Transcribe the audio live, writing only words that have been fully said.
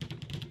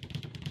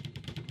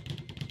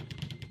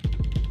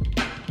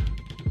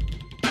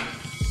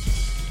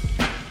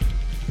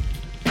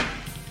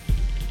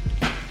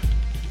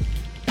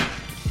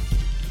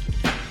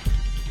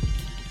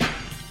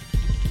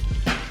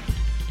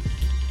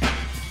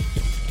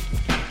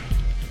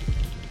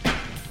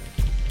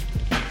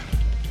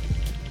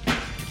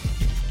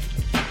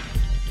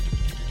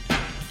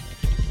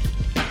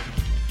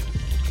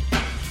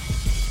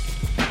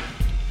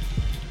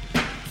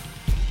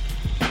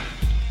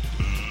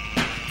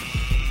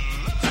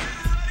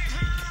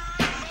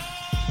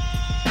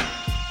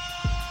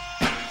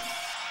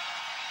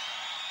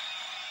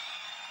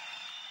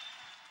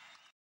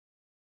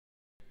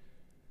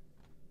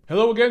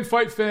Hello again,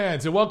 fight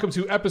fans, and welcome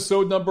to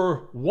episode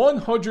number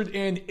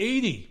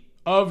 180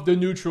 of The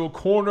Neutral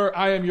Corner.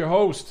 I am your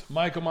host,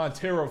 Michael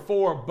Montero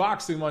for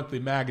Boxing Monthly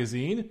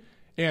Magazine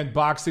and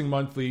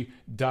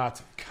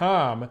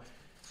BoxingMonthly.com.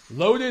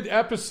 Loaded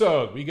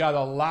episode. We got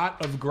a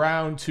lot of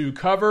ground to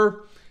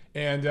cover.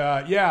 And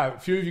a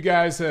few of you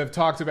guys have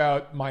talked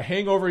about my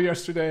hangover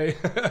yesterday.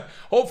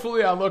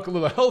 Hopefully I look a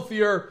little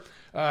healthier.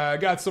 I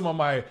got some of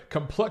my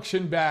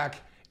complexion back.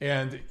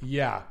 And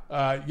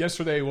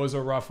yesterday was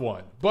a rough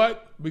one.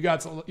 But we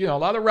got a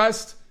lot of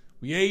rest.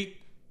 We ate.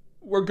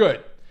 We're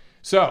good.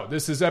 So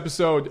this is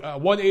episode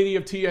 180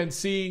 of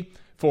TNC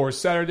for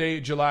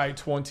Saturday, July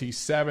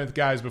 27th.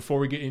 Guys, before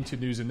we get into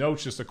news and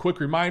notes, just a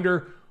quick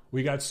reminder.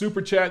 We got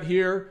Super Chat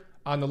here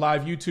on the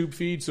live YouTube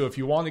feed. So if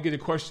you want to get a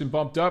question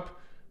bumped up,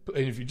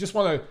 and if you just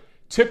want to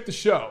tip the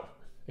show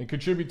and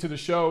contribute to the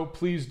show,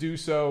 please do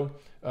so.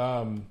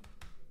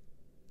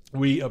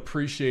 We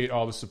appreciate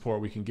all the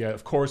support we can get.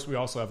 Of course, we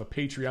also have a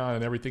Patreon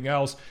and everything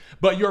else.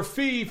 But your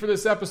fee for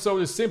this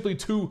episode is simply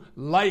to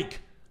like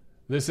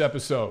this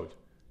episode.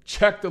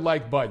 Check the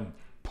like button.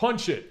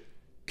 Punch it.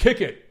 Kick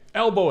it.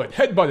 Elbow it.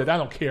 Headbutt it. I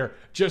don't care.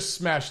 Just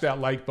smash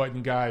that like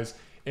button, guys.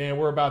 And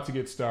we're about to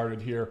get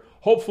started here.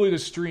 Hopefully the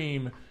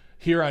stream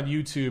here on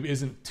YouTube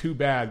isn't too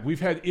bad.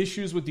 We've had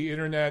issues with the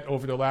internet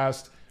over the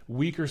last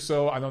week or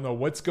so. I don't know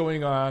what's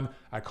going on.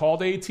 I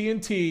called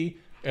AT&T.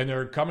 And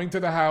they're coming to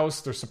the house.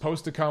 They're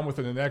supposed to come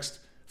within the next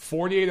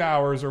 48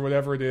 hours or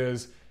whatever it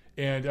is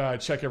and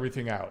check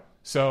everything out.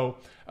 So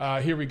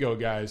here we go,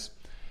 guys.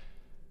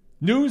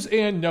 News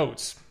and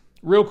notes.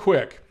 Real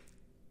quick.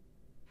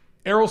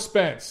 Errol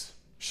Spence,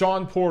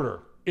 Shawn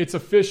Porter. It's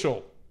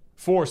official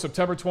for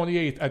September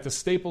 28th at the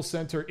Staples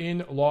Center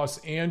in Los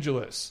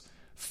Angeles.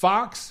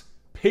 Fox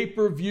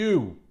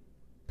pay-per-view.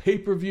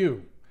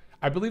 Pay-per-view.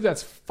 I believe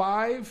that's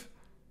 5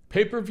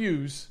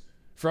 pay-per-views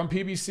from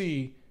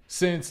PBC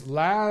since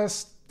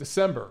last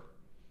December.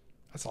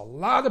 That's a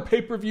lot of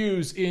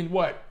pay-per-views in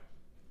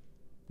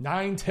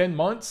 9-10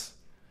 months?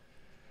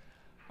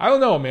 I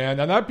don't know,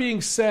 man. And that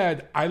being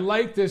said, I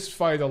like this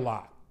fight a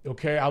lot.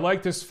 Okay, I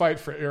like this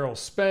fight for Errol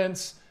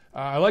Spence.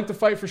 I like the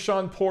fight for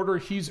Shawn Porter.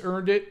 He's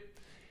earned it.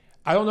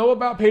 I don't know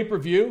about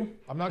pay-per-view.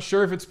 I'm not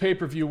sure if it's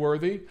pay-per-view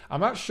worthy.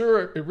 I'm not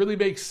sure it really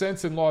makes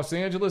sense in Los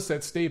Angeles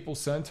at Staples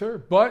Center.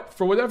 But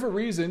for whatever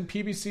reason,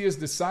 PBC has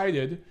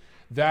decided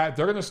that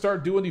they're going to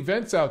start doing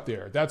events out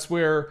there. That's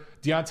where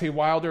Deontay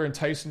Wilder and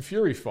Tyson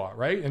Fury fought,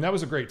 right? And that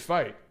was a great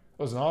fight. It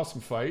was an awesome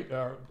fight.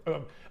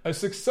 A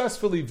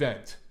successful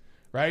event,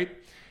 right?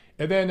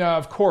 And then,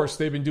 of course,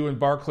 they've been doing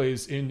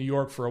Barclays in New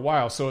York for a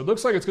while. So it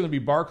looks like it's going to be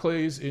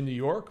Barclays in New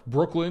York,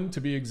 Brooklyn to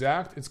be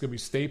exact. It's going to be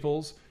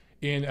Staples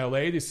in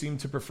LA. They seem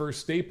to prefer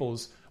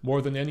Staples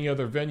more than any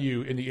other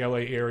venue in the LA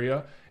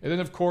area. And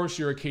then, of course,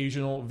 your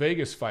occasional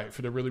Vegas fight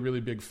for the really,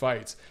 really big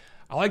fights.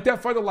 I like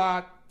that fight a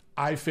lot.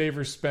 I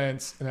favor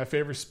Spence, and I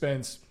favor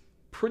Spence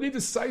pretty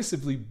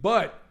decisively,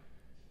 but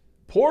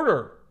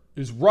Porter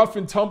is rough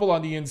and tumble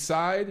on the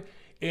inside,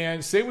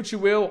 and say what you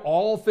will,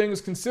 all things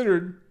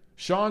considered,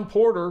 Shawn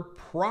Porter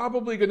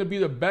probably going to be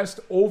the best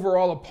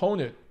overall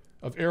opponent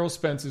of Errol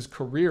Spence's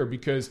career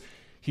because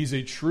he's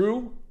a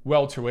true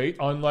welterweight,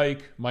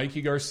 unlike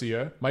Mikey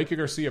Garcia. Mikey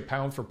Garcia,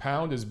 pound for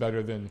pound, is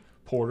better than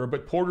Porter,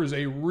 but Porter's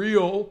a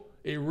real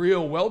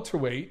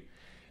welterweight.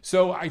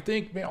 So I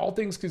think, man, all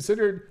things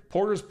considered,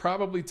 Porter's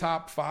probably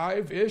top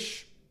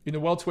 5-ish in the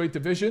welterweight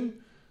division.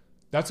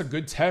 That's a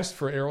good test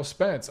for Errol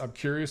Spence. I'm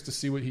curious to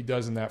see what he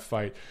does in that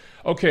fight.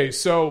 Okay,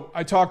 so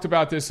I talked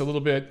about this a little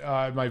bit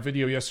in my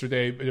video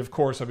yesterday. But of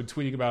course, I've been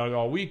tweeting about it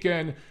all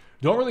weekend.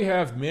 Don't really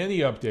have many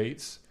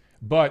updates,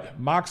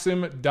 but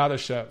Maxim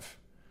Dadashev.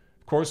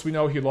 Of course, we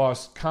know he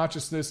lost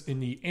consciousness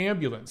in the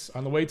ambulance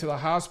on the way to the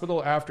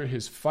hospital after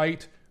his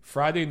fight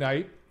Friday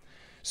night.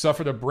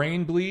 Suffered a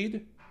brain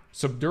bleed.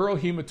 Subdural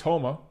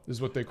hematoma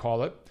is what they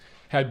call it.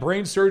 Had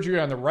brain surgery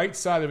on the right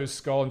side of his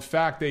skull. In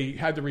fact, they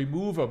had to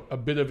remove a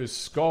bit of his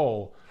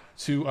skull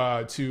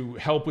to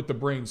help with the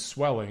brain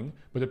swelling.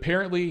 But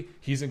apparently,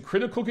 he's in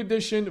critical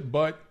condition,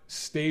 but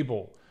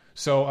stable.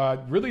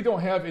 So really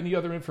don't have any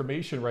other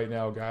information right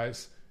now,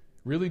 guys.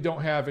 Really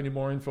don't have any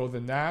more info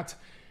than that.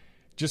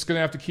 Just going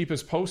to have to keep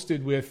us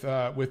posted with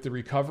the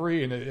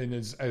recovery. And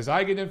as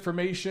I get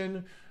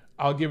information,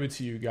 I'll give it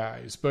to you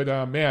guys. But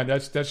man,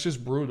 that's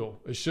just brutal.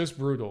 It's just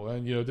brutal.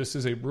 And, this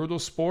is a brutal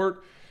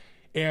sport.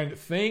 And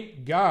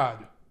thank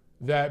God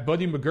that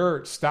Buddy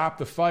McGirt stopped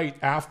the fight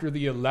after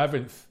the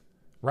 11th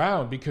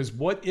round. Because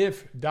what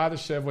if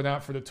Dadashev went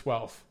out for the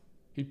 12th?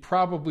 He'd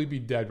probably be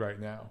dead right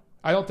now.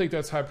 I don't think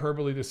that's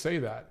hyperbole to say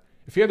that.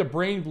 If he had a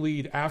brain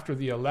bleed after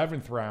the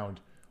 11th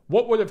round,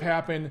 what would have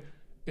happened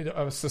in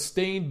a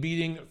sustained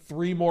beating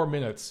 3 more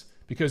minutes?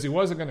 Because he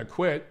wasn't going to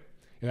quit.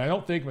 And I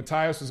don't think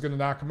Matthias was going to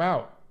knock him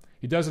out.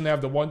 He doesn't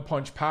have the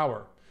one-punch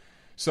power.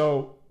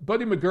 So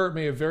Buddy McGirt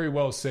may have very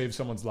well saved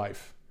someone's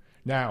life.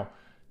 Now,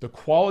 the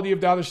quality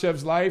of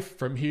Dadashev's life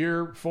from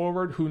here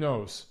forward, who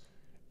knows?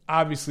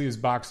 Obviously, his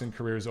boxing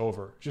career is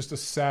over. Just a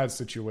sad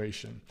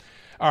situation.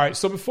 All right,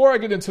 so before I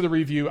get into the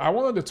review, I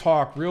wanted to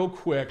talk real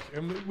quick,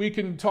 and we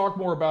can talk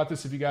more about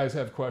this if you guys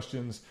have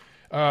questions,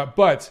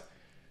 but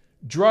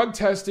drug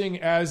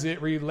testing as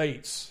it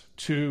relates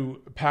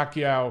to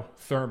Pacquiao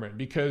Thurman,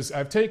 because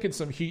I've taken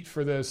some heat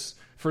for this,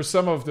 for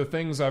some of the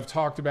things I've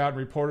talked about and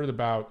reported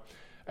about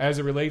as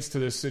it relates to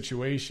this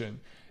situation.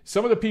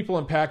 Some of the people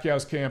in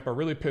Pacquiao's camp are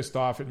really pissed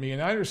off at me,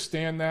 and I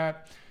understand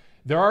that.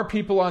 There are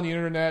people on the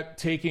internet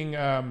taking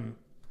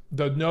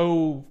the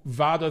no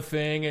VADA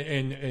thing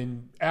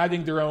and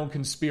adding their own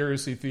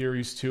conspiracy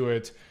theories to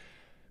it.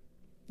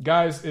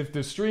 Guys, if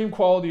the stream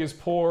quality is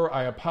poor,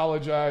 I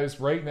apologize.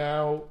 Right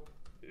now,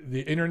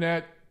 the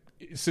internet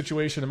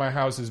situation in my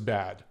house is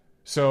bad.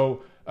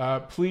 So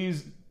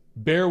please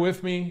bear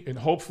with me, and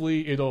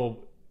hopefully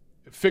it'll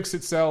fix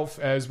itself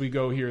as we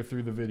go here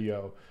through the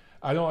video.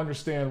 I don't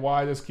understand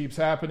why this keeps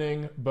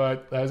happening,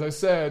 but as I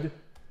said,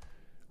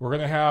 we're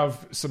going to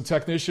have some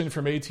technician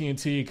from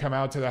AT&T come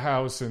out to the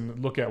house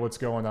and look at what's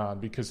going on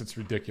because it's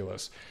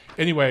ridiculous.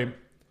 Anyway,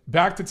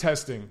 back to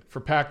testing for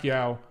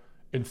Pacquiao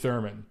and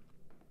Thurman.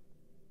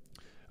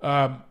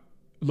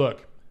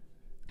 Look,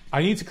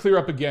 I need to clear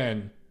up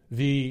again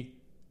the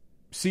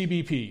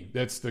CBP,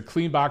 that's the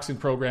Clean Boxing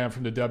Program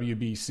from the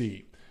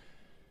WBC.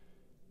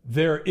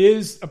 There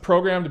is a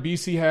program the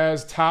BC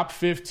has. Top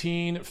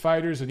 15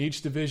 fighters in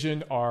each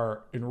division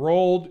are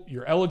enrolled.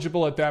 You're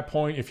eligible at that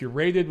point. If you're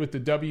rated with the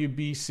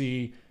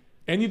WBC,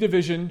 any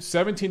division,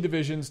 17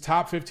 divisions,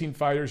 top 15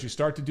 fighters, you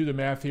start to do the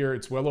math here.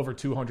 It's well over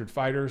 200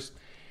 fighters.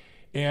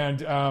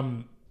 And,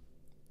 all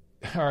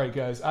right,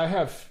 guys, I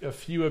have a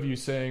few of you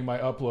saying my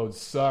upload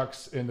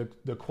sucks and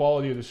the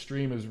quality of the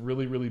stream is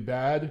really, really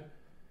bad.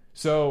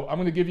 So I'm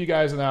going to give you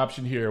guys an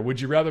option here.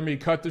 Would you rather me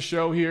cut the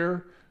show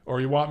here,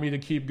 or you want me to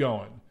keep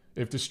going?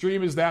 If the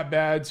stream is that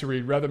bad, so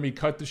you'd rather me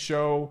cut the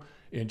show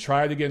and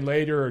try it again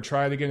later or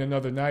try it again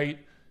another night,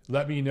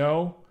 let me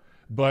know.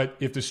 But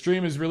if the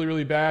stream is really,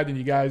 really bad and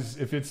you guys,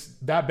 if it's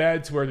that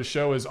bad to where the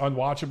show is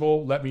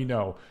unwatchable, let me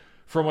know.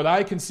 From what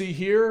I can see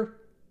here,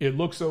 it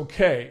looks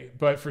okay.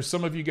 But for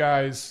some of you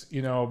guys,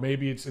 you know,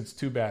 maybe it's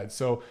too bad.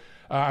 So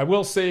I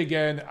will say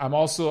again, I'm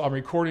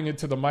recording it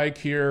to the mic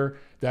here.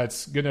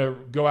 That's going to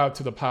go out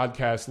to the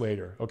podcast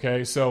later.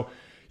 Okay. So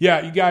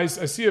yeah, you guys,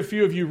 I see a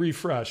few of you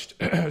refreshed.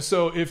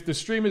 So if the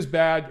stream is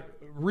bad,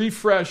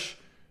 refresh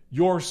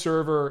your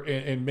server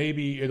and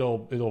maybe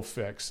it'll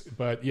fix.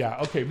 But yeah,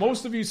 okay.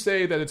 Most of you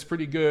say that it's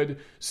pretty good.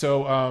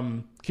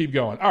 So keep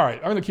going. All right,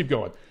 I'm going to keep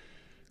going.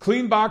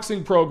 Clean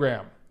Boxing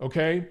Program.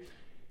 Okay.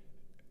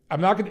 I'm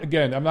not going to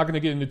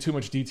get into too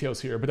much details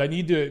here, but I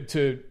need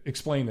to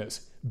explain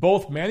this.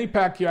 Both Manny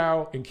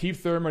Pacquiao and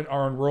Keith Thurman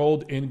are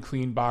enrolled in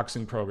Clean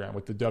Boxing Program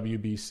with the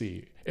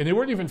WBC. And they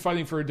weren't even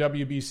fighting for a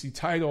WBC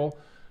title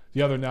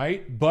the other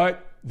night,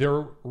 but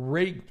they're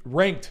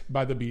ranked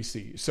by the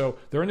BC. So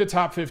they're in the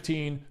top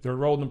 15. They're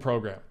enrolled in the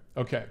program.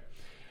 Okay.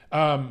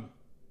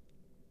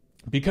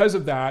 Because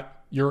of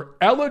that, you're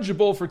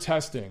eligible for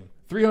testing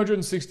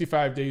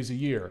 365 days a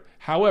year.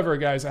 However,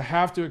 guys, I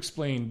have to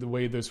explain the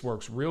way this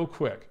works real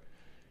quick.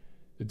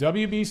 The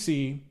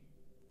WBC,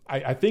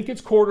 I think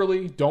it's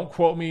quarterly. Don't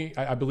quote me.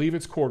 I believe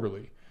it's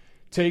quarterly.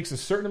 Takes a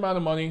certain amount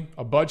of money,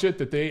 a budget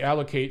that they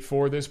allocate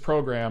for this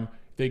program.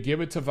 They give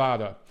it to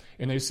VADA.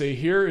 And they say,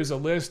 here is a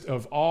list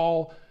of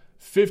all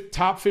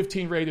top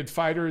 15 rated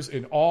fighters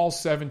in all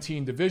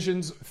 17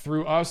 divisions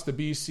through us, the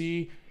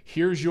BC.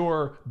 Here's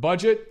your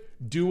budget.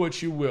 Do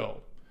what you will.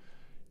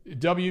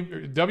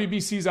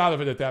 WBC's out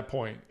of it at that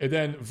point. And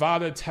then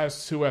VADA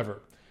tests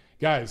whoever.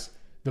 Guys,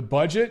 the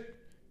budget,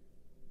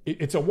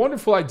 it's a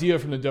wonderful idea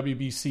from the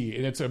WBC,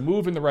 and it's a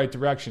move in the right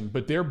direction.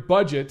 But their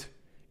budget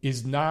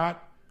is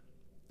not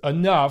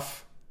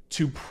enough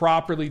to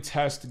properly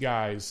test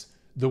guys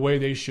the way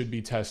they should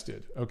be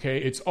tested. Okay.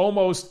 It's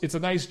a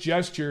nice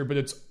gesture,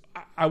 but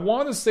I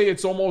want to say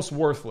it's almost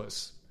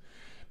worthless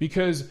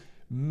because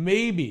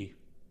maybe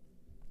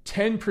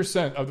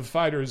 10% of the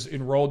fighters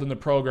enrolled in the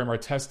program are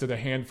tested a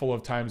handful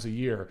of times a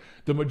year.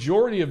 The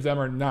majority of them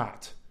are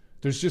not.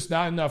 There's just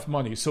not enough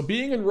money. So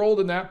being enrolled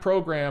in that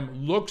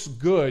program looks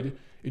good.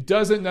 It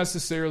doesn't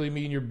necessarily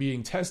mean you're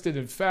being tested.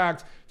 In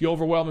fact, the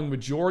overwhelming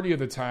majority of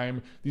the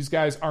time, these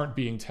guys aren't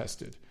being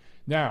tested.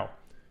 Now,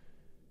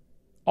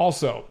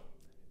 also,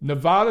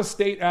 Nevada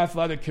State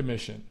Athletic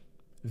Commission,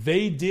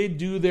 they did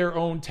do their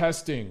own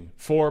testing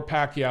for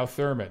Pacquiao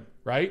Thurman,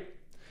 right?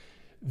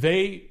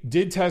 They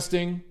did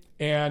testing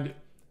and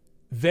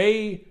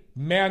they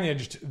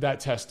managed that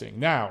testing.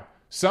 Now,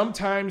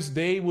 sometimes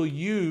they will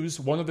use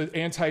one of the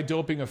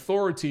anti-doping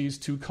authorities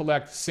to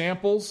collect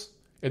samples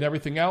and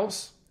everything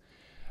else,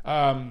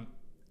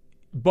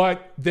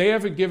 but they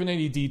haven't given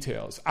any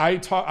details. I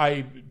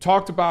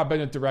talked to Bob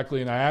Bennett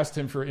directly and I asked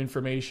him for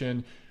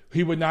information.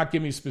 He would not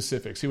give me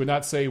specifics. He would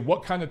not say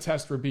what kind of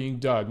tests were being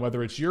done,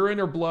 whether it's urine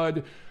or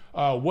blood,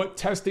 what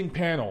testing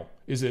panel.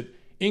 Is it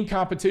in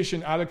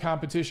competition, out of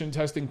competition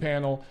testing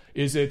panel?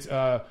 Is it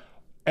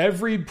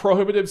every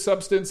prohibited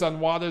substance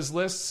on WADA's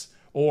lists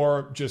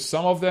or just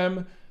some of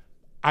them?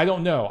 I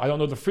don't know. I don't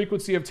know the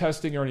frequency of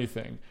testing or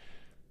anything.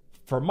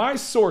 For my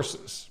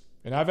sources,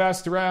 and I've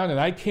asked around, and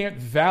I can't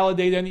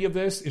validate any of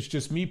this. It's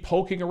just me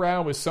poking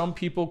around with some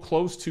people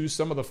close to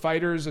some of the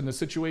fighters and the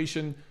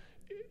situation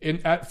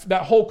at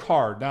that whole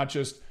card, not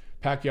just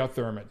Pacquiao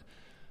Thurman.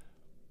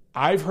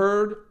 I've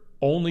heard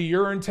only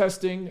urine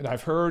testing, and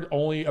I've heard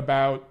only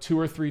about 2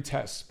 or 3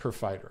 tests per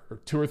fighter, or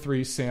 2 or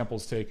 3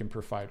 samples taken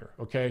per fighter,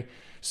 okay?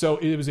 So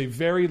it was a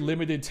very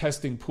limited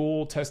testing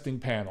pool, testing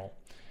panel.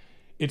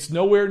 It's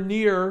nowhere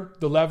near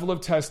the level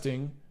of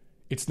testing.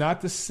 It's not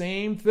the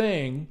same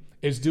thing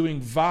as doing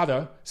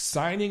VADA,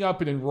 signing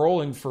up and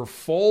enrolling for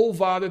full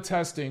VADA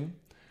testing,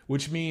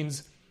 which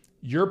means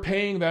you're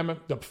paying them,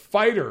 the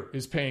fighter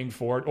is paying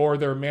for it, or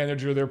their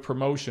manager, their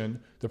promotion,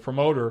 the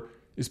promoter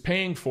is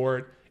paying for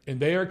it, and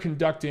they are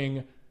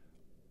conducting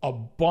a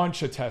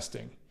bunch of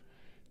testing,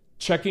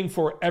 checking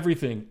for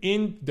everything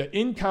in the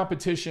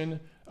in-competition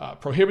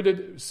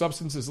prohibited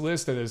substances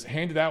list that is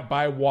handed out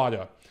by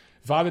WADA.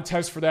 VADA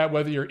tests for that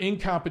whether you're in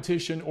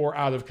competition or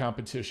out of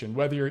competition,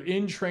 whether you're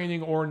in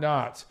training or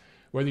not,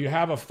 whether you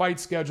have a fight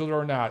scheduled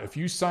or not. If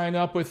you sign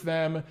up with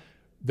them,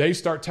 they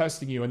start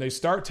testing you, and they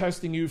start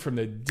testing you from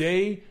the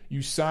day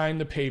you sign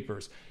the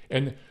papers.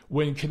 And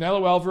when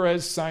Canelo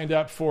Alvarez signed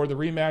up for the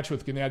rematch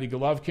with Gennady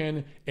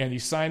Golovkin, and he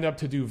signed up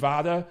to do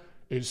VADA,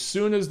 as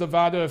soon as the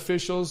VADA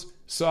officials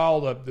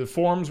saw the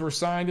forms were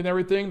signed and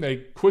everything, they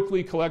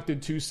quickly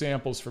collected 2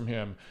 samples from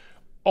him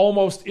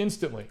almost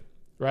instantly,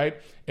 right?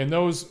 And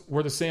those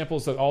were the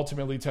samples that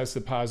ultimately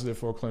tested positive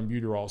for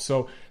clenbuterol.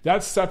 So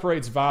that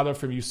separates VADA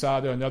from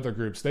USADA and other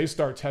groups. They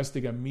start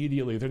testing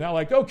immediately. They're not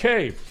like,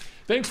 okay,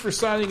 thanks for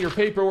signing your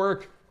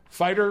paperwork,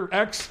 Fighter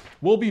X.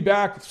 We'll be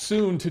back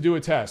soon to do a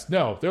test.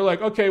 No, they're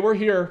like, okay, we're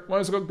here. Might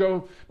as well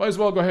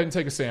go ahead and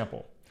take a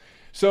sample.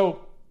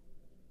 So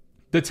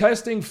the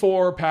testing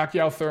for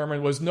Pacquiao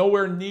Thurman was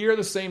nowhere near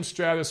the same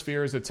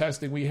stratosphere as the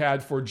testing we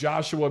had for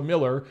Joshua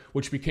Miller,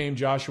 which became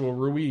Joshua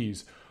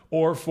Ruiz,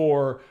 or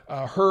for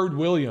Herb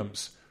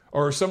Williams,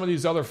 or some of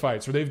these other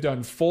fights where they've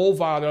done full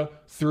VADA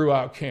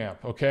throughout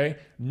camp, okay?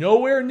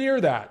 Nowhere near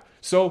that.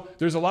 So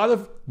there's a lot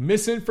of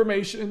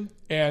misinformation,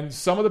 and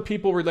some of the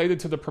people related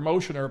to the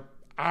promotion are,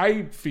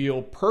 I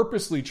feel,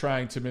 purposely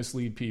trying to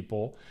mislead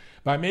people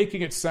by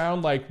making it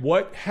sound like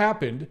what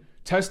happened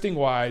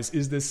testing-wise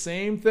is the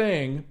same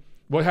thing.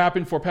 What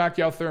happened for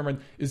Pacquiao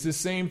Thurman is the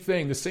same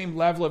thing, the same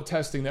level of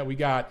testing that we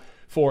got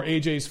for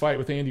AJ's fight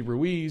with Andy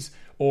Ruiz,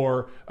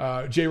 or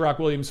J. Rock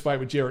Williams' fight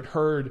with Jarrett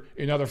Hurd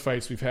in other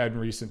fights we've had in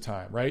recent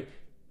time, right?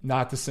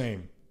 Not the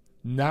same.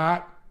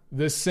 Not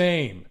the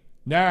same.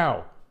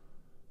 Now,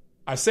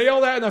 I say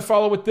all that and I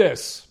follow with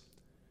this.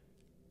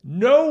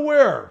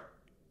 Nowhere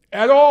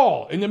at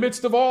all in the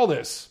midst of all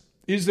this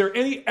is there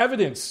any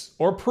evidence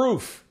or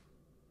proof,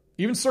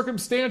 even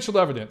circumstantial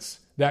evidence,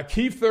 that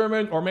Keith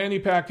Thurman or Manny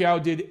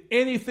Pacquiao did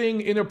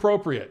anything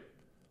inappropriate.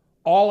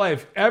 All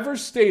I've ever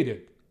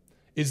stated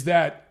is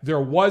that there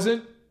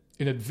wasn't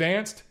an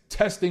advanced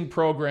testing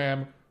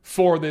program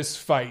for this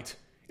fight,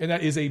 and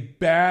that is a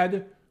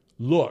bad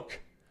look.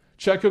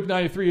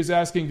 Checkhook93 is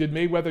asking, did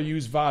Mayweather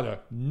use VADA?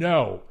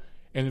 No.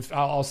 And if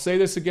I'll say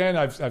this again,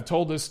 I've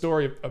told this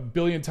story a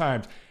billion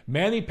times.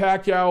 Manny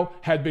Pacquiao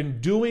had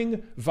been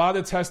doing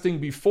VADA testing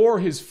before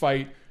his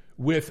fight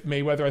with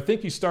Mayweather. I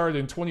think he started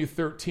in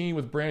 2013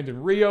 with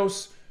Brandon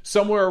Rios,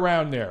 somewhere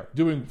around there,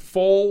 doing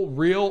full,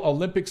 real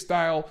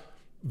Olympic-style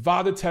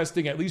VADA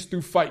testing, at least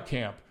through fight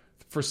camp,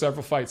 for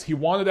several fights. He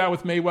wanted that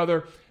with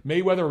Mayweather.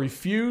 Mayweather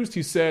refused.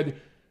 He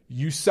said,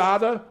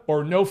 USADA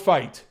or no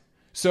fight.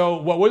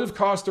 So what would have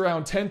cost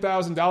around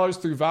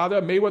 $10,000 through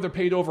VADA, Mayweather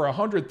paid over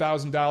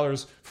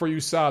 $100,000 for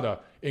USADA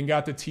and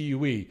got the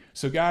TUE.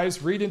 So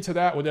guys, read into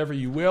that whatever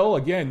you will.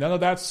 Again, none of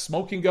that's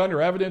smoking gun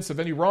or evidence of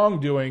any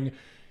wrongdoing.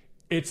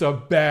 It's a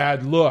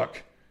bad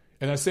look.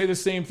 And I say the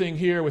same thing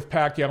here with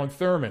Pacquiao and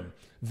Thurman.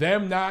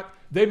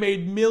 They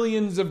made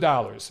millions of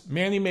dollars.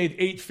 Manny made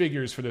 8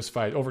 figures for this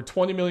fight, over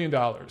 $20 million.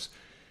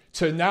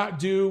 To not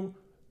do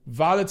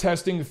VADA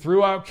testing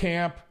throughout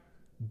camp,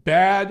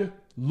 bad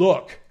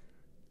look.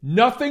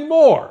 Nothing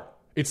more.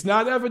 It's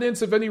not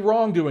evidence of any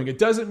wrongdoing. It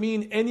doesn't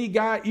mean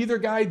either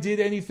guy did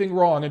anything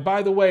wrong. And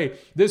by the way,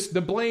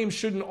 the blame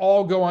shouldn't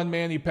all go on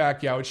Manny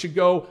Pacquiao. It should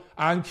go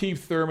on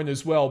Keith Thurman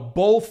as well.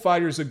 Both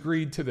fighters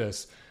agreed to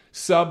this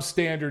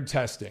substandard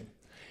testing.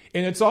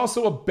 And it's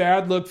also a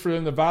bad look for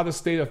the Nevada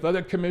State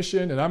Athletic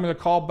Commission. And I'm going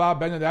to call Bob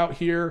Bennett out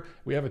here.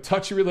 We have a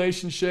touchy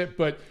relationship,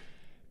 but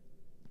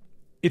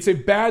it's a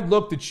bad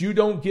look that you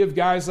don't give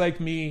guys like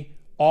me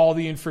all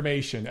the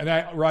information. And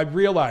I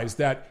realize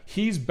that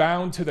he's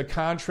bound to the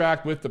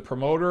contract with the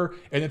promoter,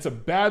 and it's a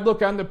bad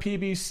look on the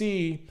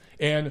PBC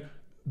and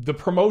the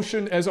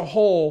promotion as a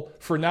whole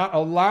for not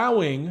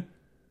allowing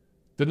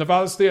the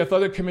Nevada State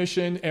Athletic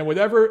Commission and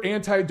whatever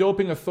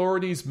anti-doping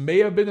authorities may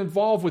have been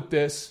involved with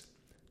this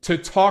to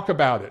talk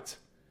about it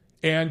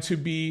and to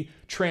be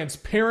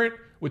transparent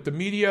with the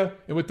media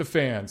and with the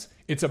fans.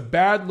 It's a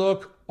bad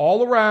look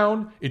all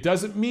around. It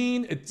doesn't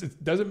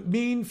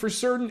mean for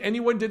certain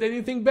anyone did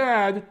anything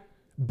bad,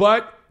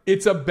 but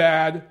it's a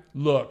bad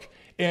look.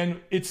 And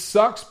it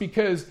sucks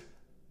because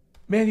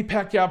Manny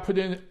Pacquiao put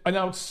in an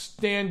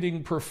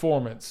outstanding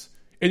performance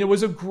And it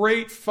was a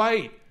great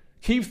fight.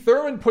 Keith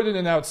Thurman put in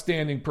an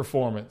outstanding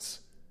performance,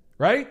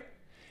 right?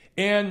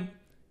 And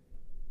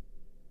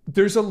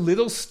there's a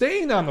little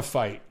stain on the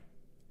fight.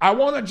 I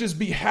want to just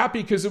be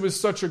happy because it was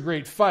such a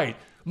great fight.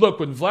 Look,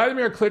 when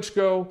Vladimir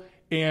Klitschko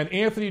and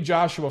Anthony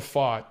Joshua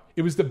fought,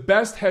 it was the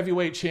best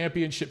heavyweight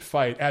championship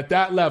fight at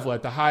that level,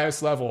 at the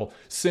highest level,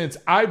 since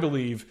Bo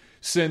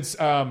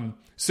and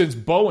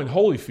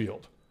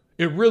Holyfield.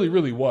 It really,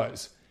 really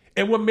was.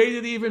 And what made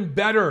it even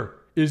better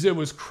is it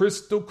was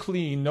crystal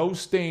clean, no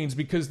stains,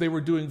 because they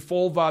were doing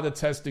full VADA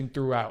testing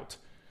throughout.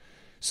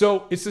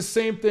 So it's the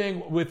same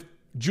thing with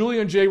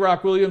Julian J.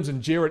 Rock Williams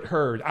and Jarrett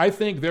Hurd. I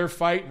think their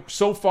fight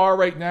so far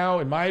right now,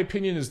 in my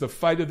opinion, is the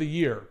fight of the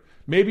year.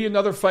 Maybe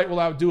another fight will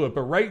outdo it,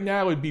 but right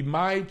now it'd be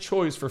my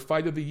choice for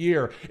fight of the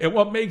year. And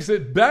what makes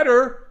it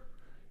better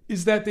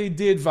is that they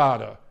did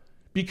VADA.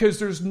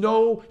 Because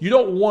you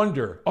don't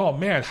wonder, oh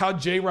man, how'd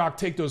J-Rock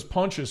take those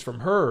punches from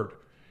Hurd?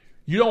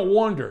 You don't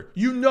wonder.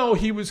 You know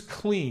he was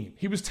clean.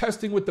 He was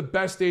testing with the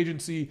best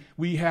agency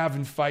we have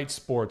in fight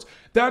sports.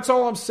 That's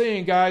all I'm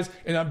saying, guys.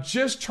 And I'm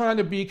just trying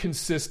to be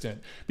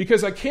consistent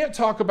because I can't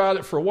talk about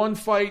it for one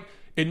fight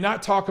and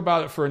not talk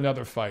about it for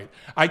another fight.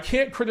 I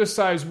can't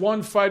criticize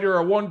one fighter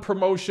or one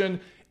promotion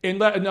and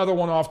let another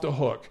one off the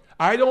hook.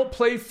 I don't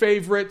play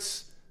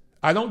favorites.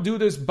 I don't do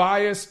this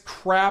biased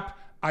crap.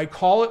 I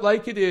call it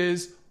like it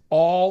is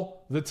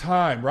all the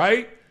time,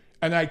 right?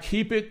 And I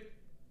keep it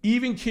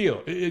even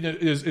keel,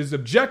 as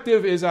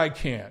objective as I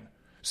can.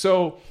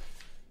 So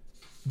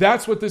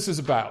that's what this is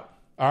about,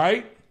 all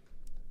right?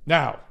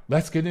 Now,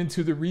 let's get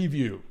into the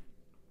review.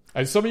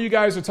 As some of you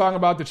guys are talking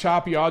about the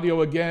choppy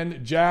audio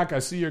again, Jack, I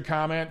see your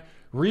comment.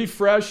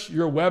 Refresh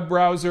your web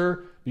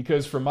browser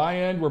because from my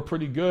end, we're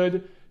pretty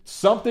good.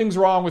 Something's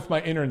wrong with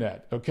my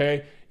internet,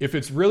 okay? If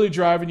it's really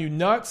driving you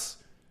nuts,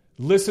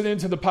 listen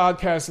into the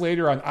podcast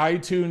later on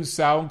iTunes,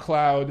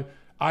 SoundCloud,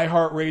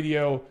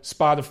 iHeartRadio,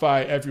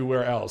 Spotify,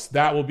 everywhere else.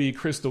 That will be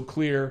crystal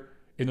clear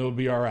and it'll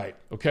be all right,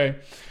 okay?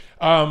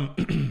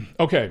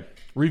 Okay,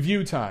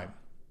 review time.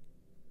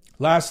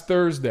 Last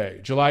Thursday,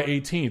 July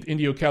 18th,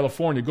 Indio,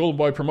 California, Golden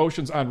Boy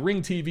Promotions on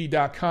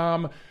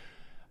ringtv.com.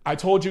 I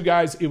told you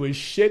guys it was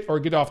shit or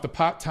get off the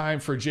pot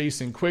time for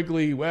Jason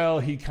Quigley. Well,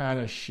 he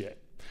kind of shit.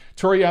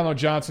 Toriano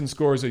Johnson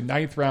scores a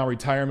 9th-round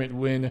retirement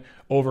win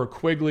over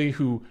Quigley,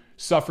 who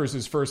suffers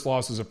his first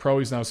loss as a pro.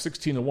 He's now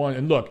 16-1.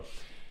 And look,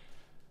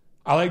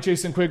 I like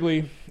Jason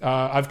Quigley.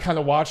 I've kind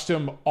of watched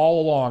him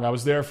all along. I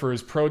was there for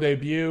his pro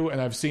debut, and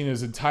I've seen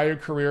his entire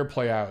career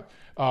play out.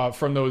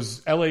 From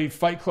those LA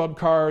Fight Club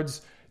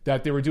cards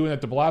that they were doing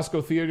at the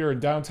Belasco Theater in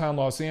downtown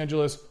Los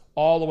Angeles,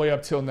 all the way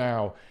up till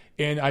now.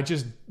 And I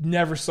just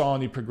never saw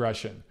any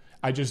progression.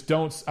 I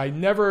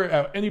never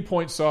at any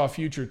point saw a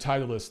future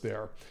titleist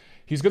there.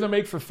 He's going to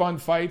make for fun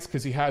fights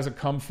because he has a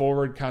come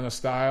forward kind of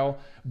style,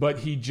 but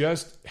he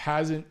just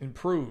hasn't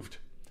improved.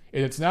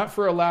 And it's not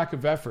for a lack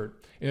of effort.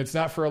 And it's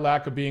not for a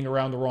lack of being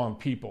around the wrong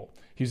people.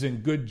 He's in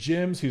good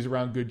gyms. He's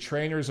around good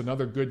trainers and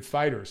other good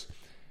fighters.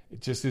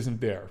 It just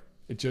isn't there.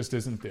 It just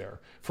isn't there.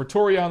 For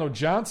Toriano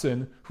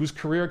Johnson, whose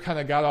career kind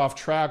of got off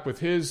track with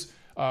his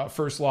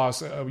first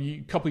loss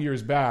a couple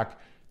years back,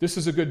 this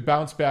is a good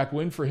bounce back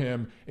win for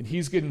him. And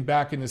he's getting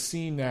back in the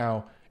scene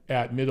now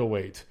at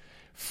middleweight.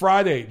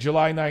 Friday,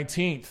 July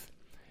 19th,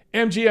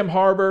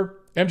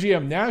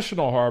 MGM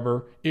National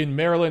Harbor in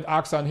Maryland,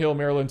 Oxon Hill,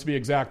 Maryland to be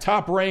exact.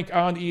 Top Rank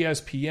on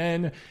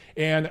ESPN.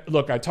 And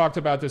look, I talked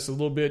about this a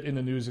little bit in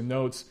the news and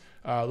notes.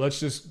 Let's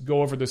just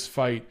go over this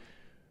fight.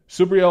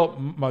 Subriel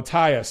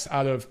Matias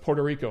out of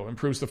Puerto Rico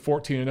improves to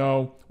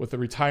 14-0 with a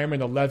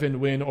retirement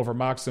 11 win over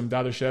Maxim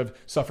Dadashev.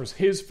 Suffers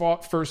his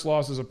first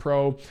loss as a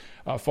pro,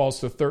 falls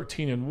to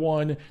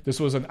 13-1.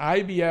 This was an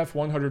IBF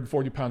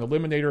 140-pound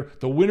eliminator.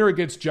 The winner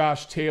against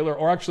Josh Taylor,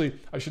 or actually,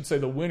 I should say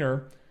the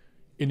winner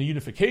in the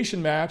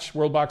unification match,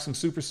 World Boxing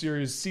Super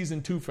Series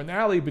Season 2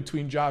 finale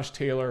between Josh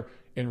Taylor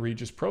and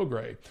Regis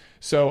Prograis.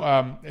 So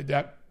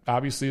that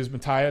obviously is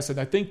Matias, and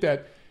I think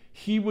that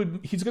he's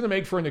going to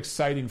make for an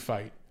exciting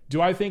fight.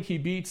 Do I think he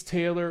beats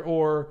Taylor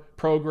or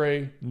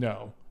Prograis?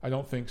 No, I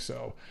don't think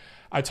so.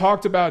 I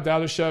talked about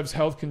Dadashev's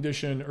health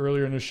condition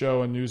earlier in the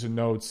show in news and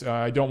notes.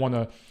 I don't want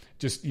to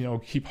just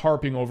keep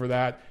harping over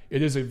that.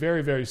 It is a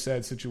very, very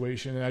sad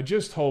situation, and I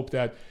just hope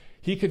that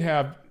he can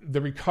have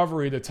the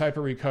recovery, the type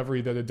of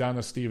recovery that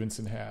Adonis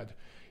Stevenson had.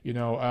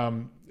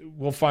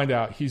 We'll find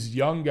out. He's a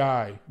young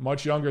guy,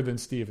 much younger than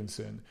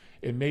Stevenson,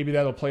 and maybe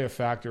that'll play a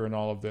factor in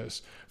all of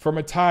this. For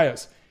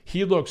Matias,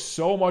 he looks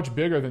so much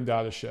bigger than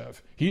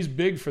Dadashev. He's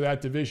big for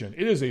that division.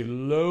 It is a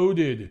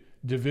loaded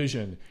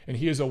division, and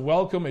he is a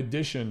welcome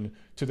addition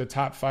to the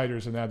top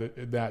fighters in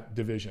that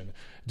division.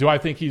 Do I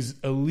think he's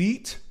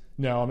elite?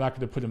 No, I'm not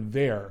going to put him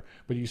there,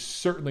 but he's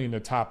certainly in the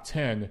top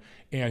 10,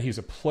 and he's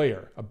a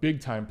player, a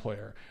big-time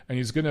player, and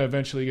he's going to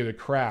eventually get a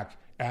crack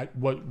at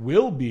what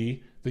will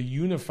be the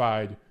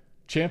unified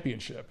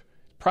championship.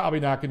 Probably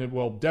not going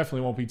to,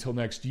 definitely won't be till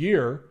next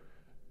year,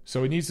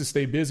 so he needs to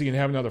stay busy and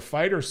have another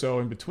fight or so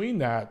in between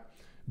that,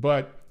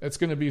 but it's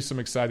going to be some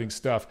exciting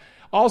stuff.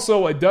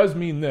 Also, it does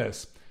mean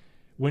this.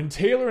 When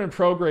Taylor and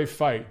Prograis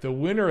fight, the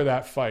winner of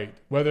that fight,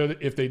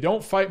 if they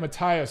don't fight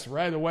Matthias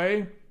right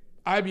away,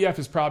 IBF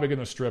is probably going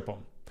to strip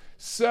them.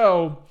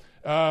 So,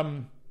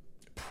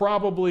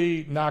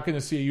 probably not going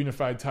to see a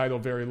unified title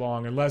very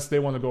long unless they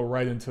want to go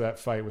right into that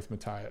fight with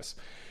Matthias.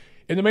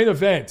 In the main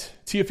event,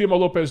 Teofimo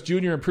Lopez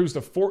Jr. improves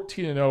to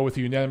 14-0 with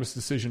a unanimous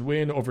decision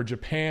win over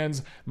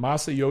Japan's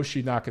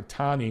Masayoshi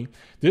Nakatani.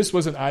 This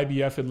was an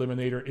IBF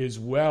eliminator as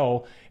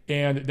well.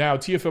 And now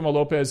Teofimo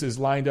Lopez is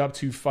lined up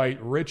to fight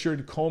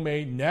Richard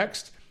Commey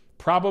next,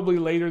 probably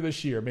later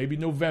this year, maybe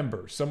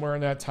November, somewhere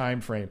in that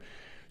time frame.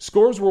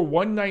 Scores were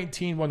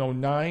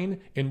 119-109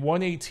 and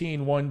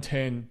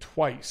 118-110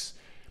 twice.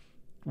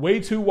 Way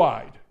too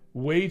wide.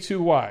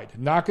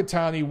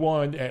 Nakatani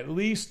won at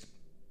least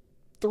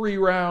 3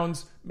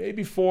 rounds,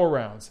 maybe 4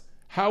 rounds.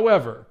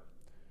 However,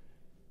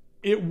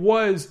 it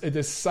was a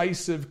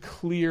decisive,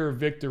 clear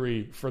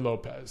victory for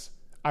Lopez.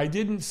 I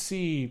didn't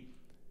see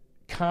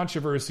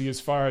controversy as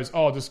far as,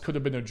 this could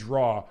have been a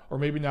draw, or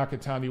maybe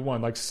Nakatani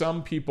won, like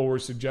some people were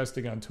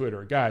suggesting on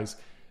Twitter. Guys,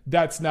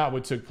 that's not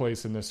what took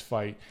place in this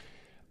fight.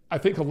 I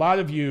think a lot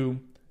of you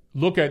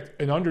look at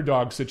an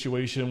underdog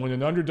situation when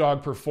an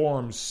underdog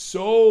performs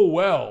so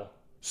well,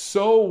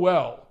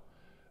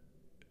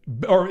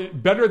 or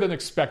better than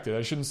expected.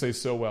 I shouldn't say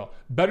so well.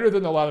 Better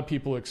than a lot of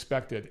people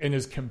expected, and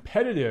is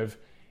competitive.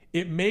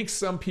 It makes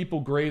some people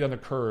grade on a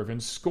curve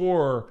and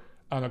score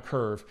on a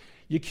curve.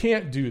 You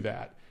can't do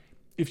that.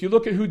 If you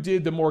look at who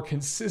did the more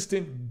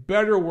consistent,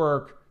 better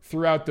work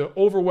throughout the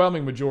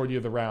overwhelming majority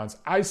of the rounds,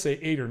 I say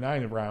 8 or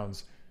 9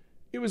 rounds,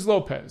 it was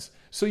Lopez.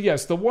 So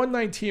yes, the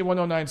 119-109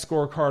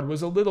 scorecard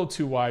was a little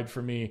too wide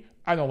for me.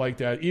 I don't like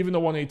that. Even the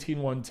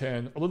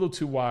 118-110, a little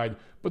too wide.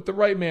 But the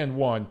right man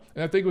won,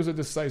 and I think it was a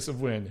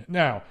decisive win.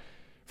 Now,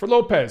 for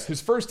Lopez,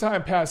 his first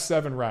time past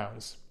 7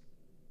 rounds,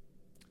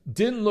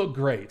 didn't look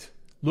great.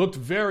 Looked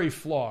very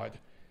flawed.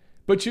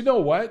 But you know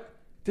what?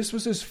 This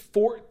was his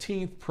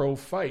 14th pro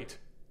fight.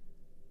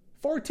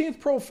 14th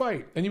pro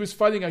fight. And he was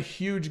fighting a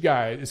huge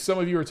guy. As some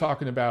of you were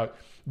talking about,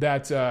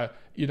 that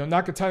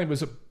Nakatani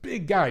was a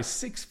big guy,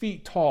 6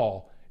 feet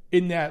tall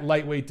in that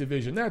lightweight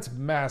division. That's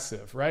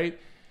massive, right?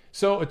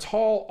 So a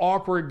tall,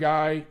 awkward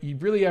guy. You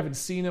really haven't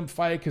seen him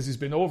fight because he's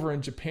been over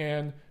in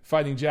Japan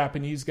fighting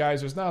Japanese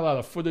guys. There's not a lot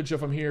of footage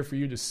of him here for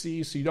you to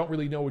see, so you don't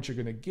really know what you're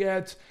going to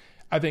get.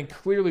 I think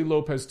clearly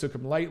Lopez took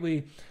him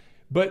lightly.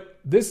 But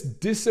this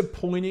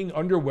disappointing,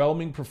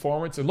 underwhelming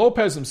performance, and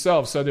Lopez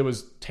himself said it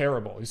was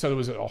terrible. He said it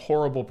was a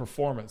horrible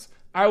performance.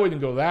 I wouldn't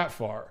go that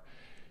far.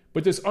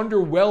 But this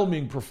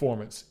underwhelming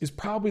performance is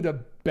probably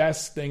the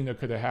best thing that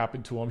could have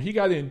happened to him. He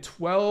got in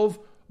 12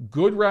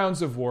 good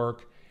rounds of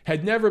work,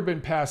 had never been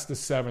past the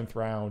 7th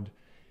round.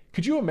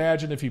 Could you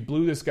imagine if he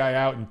blew this guy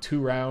out in 2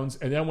 rounds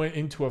and then went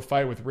into a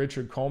fight with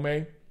Richard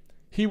Commey?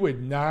 He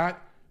would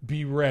not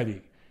be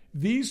ready.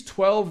 These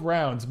 12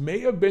 rounds may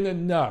have been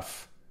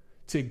enough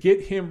to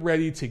get him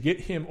ready, to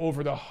get him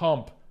over the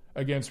hump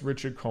against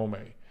Richard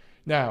Commey.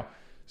 Now,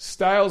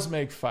 styles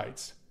make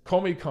fights.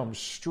 Commey comes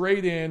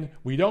straight in.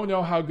 We don't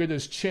know how good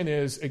his chin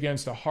is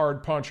against a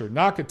hard puncher.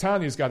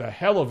 Nakatani's got a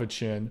hell of a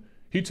chin.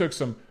 He took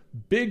some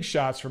big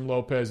shots from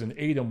Lopez and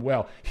ate him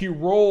well. He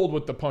rolled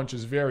with the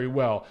punches very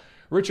well.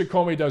 Richard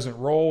Commey doesn't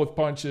roll with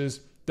punches,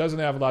 doesn't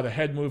have a lot of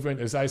head movement.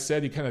 As I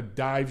said, he kind of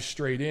dives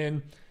straight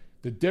in.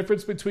 The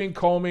difference between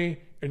Commey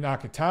and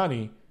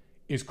Nakatani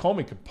is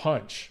Commey can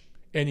punch,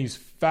 and he's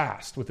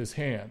fast with his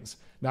hands.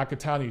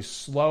 Nakatani's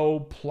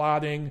slow,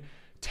 plodding,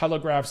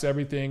 telegraphs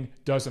everything,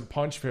 doesn't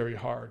punch very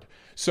hard.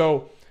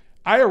 So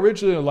I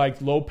originally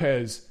liked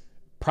Lopez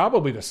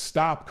probably to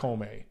stop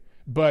Commey,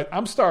 but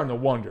I'm starting to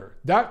wonder.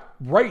 That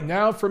right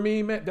now for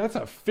me, man, that's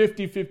a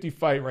 50-50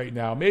 fight right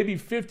now. Maybe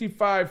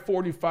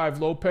 55-45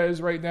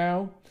 Lopez right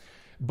now,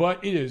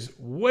 but it is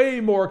way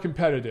more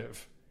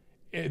competitive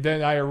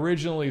than I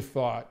originally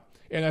thought.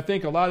 And I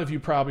think a lot of you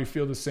probably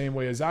feel the same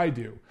way as I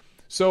do.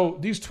 So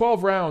these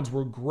 12 rounds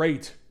were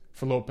great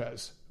for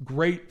Lopez,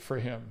 great for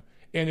him.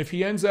 And if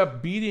he ends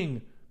up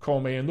beating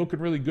Commey and looking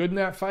really good in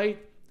that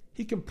fight,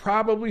 he can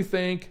probably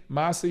thank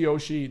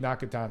Masayoshi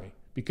Nakatani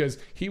because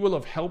he will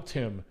have helped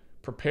him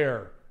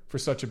prepare for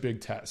such a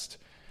big test.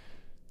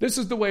 This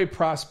is the way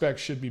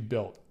prospects should be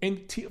built. And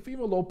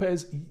Teofimo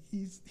Lopez,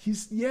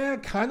 he's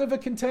kind of a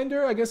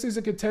contender. I guess he's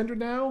a contender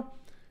now.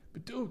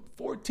 But dude,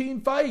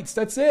 14 fights,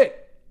 that's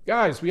it.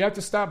 Guys, we have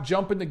to stop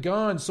jumping the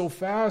gun so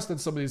fast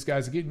that some of these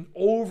guys are getting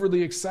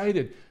overly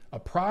excited. A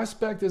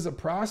prospect is a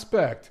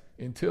prospect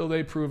until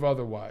they prove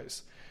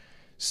otherwise.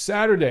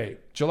 Saturday,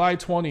 July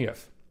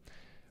 20th,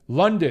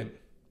 London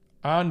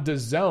on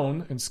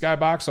DAZN and Sky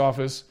Box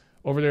Office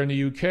over there in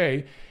the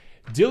UK.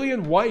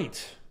 Dillian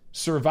Whyte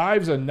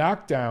survives a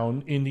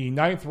knockdown in the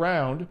 9th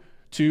round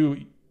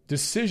to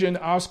decision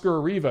Oscar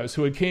Rivas,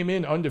 who had came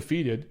in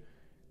undefeated.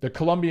 The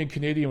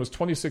Colombian-Canadian was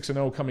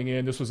 26-0 coming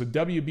in. This was a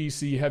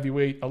WBC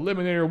heavyweight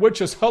eliminator,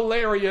 which is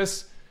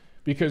hilarious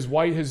because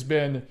Whyte has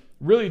been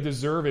really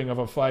deserving of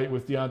a fight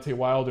with Deontay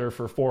Wilder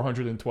for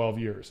 412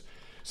 years.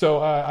 So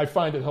I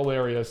find it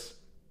hilarious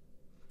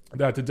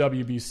that the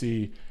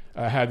WBC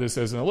had this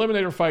as an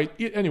eliminator fight.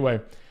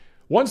 Anyway,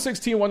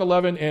 116,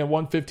 111, and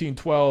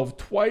 115-12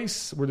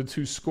 twice were the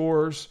two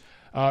scores.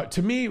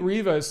 To me,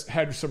 Rivas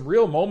had some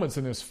real moments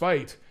in this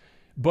fight,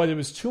 but it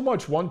was too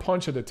much one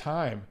punch at a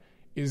time.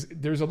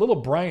 There's a little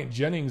Bryant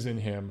Jennings in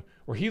him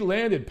where he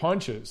landed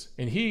punches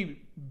and he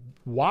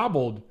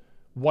wobbled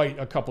White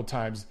a couple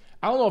times.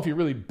 I don't know if he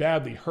really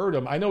badly hurt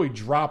him. I know he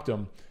dropped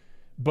him,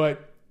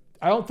 but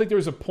I don't think there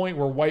was a point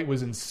where White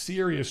was in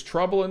serious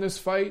trouble in this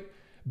fight.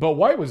 But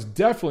White was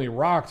definitely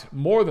rocked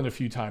more than a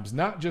few times,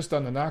 not just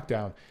on the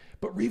knockdown.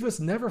 But Rivas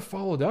never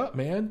followed up,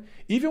 man.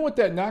 Even with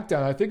that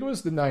knockdown, I think it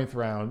was the 9th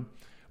round,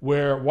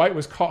 where White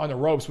was caught on the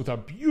ropes with a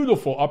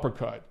beautiful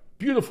uppercut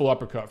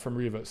from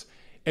Rivas.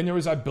 And there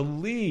was, I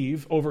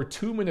believe, over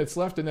 2 minutes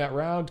left in that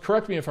round.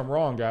 Correct me if I'm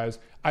wrong, guys.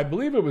 I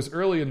believe it was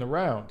early in the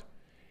round.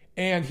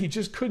 And he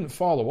just couldn't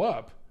follow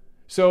up.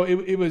 So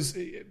it was,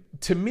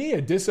 to me,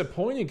 a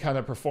disappointing kind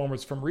of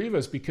performance from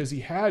Rivas because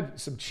he had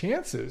some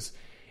chances.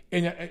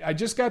 And I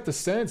just got the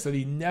sense that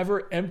he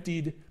never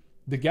emptied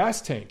the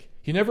gas tank.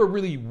 He never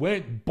really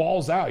went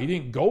balls out. He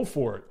didn't go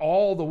for it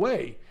all the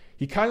way.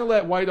 He kind of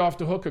let White off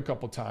the hook a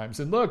couple times.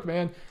 And look,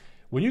 man,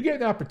 when you get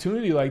an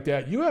opportunity like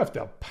that, you have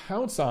to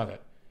pounce on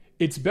it.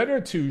 It's better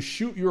to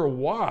shoot your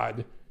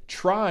wad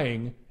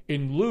trying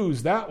and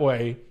lose that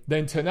way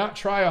than to not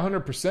try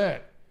 100%.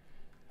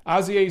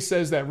 Azier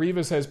says that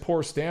Rivas has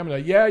poor stamina.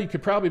 Yeah, you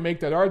could probably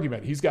make that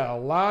argument. He's got a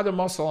lot of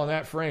muscle on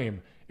that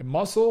frame. And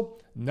muscle,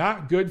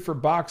 not good for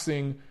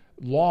boxing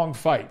long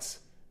fights.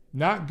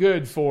 Not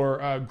good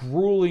for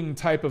grueling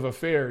type of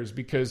affairs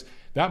because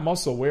that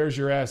muscle wears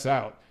your ass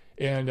out.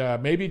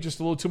 And maybe just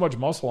a little too much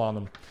muscle on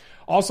them.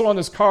 Also on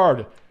this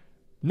card,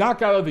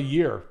 knockout of the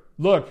year.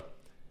 Look,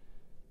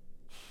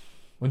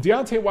 when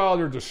Deontay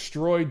Wilder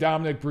destroyed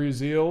Dominic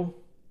Breazeale,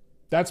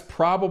 that's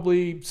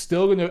probably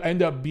still going to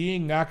end up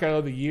being knockout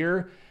of the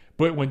year.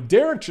 But when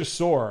Derek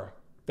Chisora,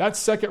 that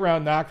second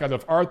round knockout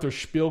of Arthur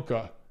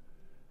Szpilka,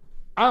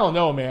 I don't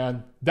know,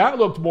 man. That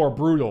looked more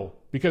brutal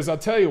because I'll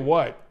tell you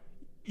what,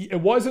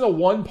 it wasn't a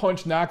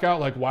one-punch knockout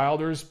like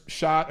Wilder's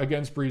shot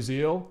against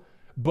Breazeale,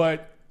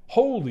 but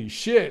holy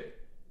shit,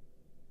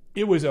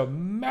 it was a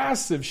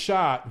massive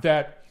shot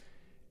that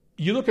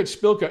you look at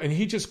Szpilka and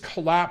he just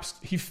collapsed.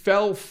 He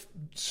fell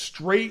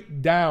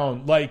straight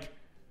down like,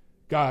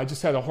 God, I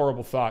just had a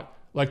horrible thought,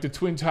 like the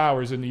Twin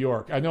Towers in New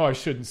York. I know I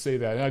shouldn't say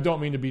that, and I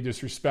don't mean to be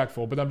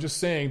disrespectful, but I'm just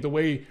saying the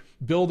way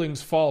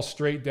buildings fall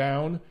straight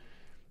down,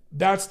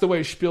 that's the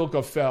way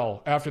Szpilka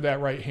fell after that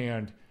right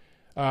hand.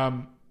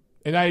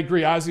 And I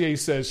agree. Azier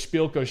says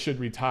Szpilka should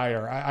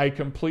retire. I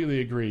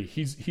completely agree.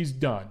 He's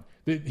done.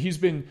 He's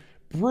been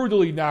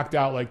brutally knocked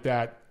out like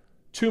that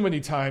too many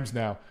times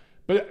now.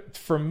 But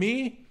for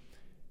me,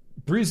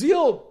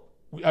 Breazeale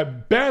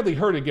badly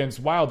hurt against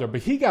Wilder,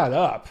 but he got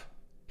up.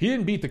 He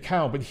didn't beat the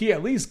count, but he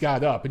at least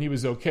got up and he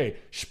was okay.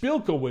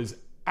 Szpilka was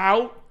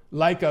out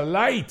like a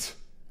light,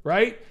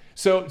 right?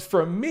 So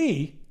for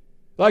me,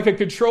 like a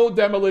controlled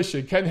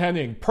demolition, Ken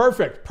Henning,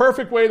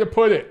 perfect way to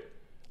put it.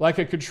 Like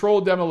a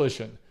controlled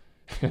demolition.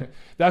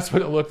 That's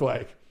what it looked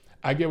like.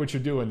 I get what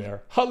you're doing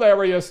there.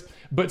 Hilarious,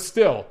 but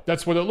still,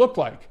 that's what it looked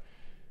like.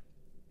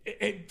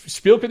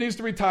 Szpilka needs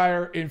to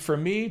retire, and for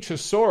me,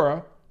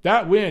 Chisora,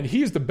 that win,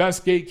 he's the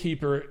best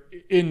gatekeeper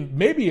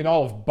maybe in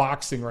all of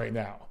boxing right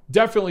now.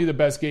 Definitely the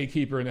best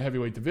gatekeeper in the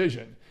heavyweight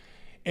division.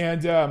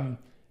 And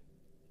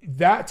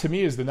that, to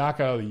me, is the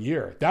knockout of the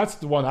year. That's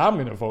the one I'm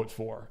going to vote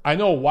for. I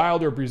know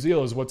Wilder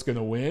Breazeale is what's going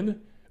to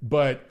win,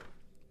 but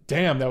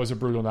damn, that was a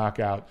brutal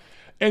knockout.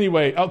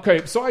 Anyway,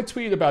 okay, so I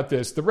tweeted about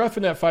this. The ref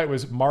in that fight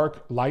was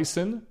Mark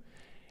Lyson,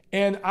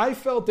 and I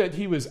felt that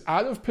he was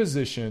out of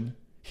position.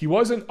 He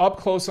wasn't up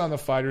close on the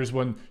fighters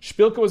when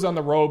Szpilka was on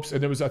the ropes,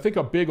 and there was, I think,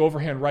 a big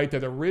overhand right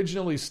that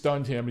originally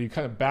stunned him, and he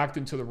kind of backed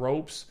into the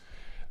ropes.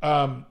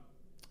 Cien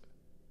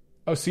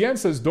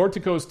says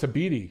Dorticos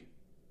Tabiti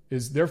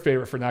is their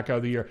favorite for knockout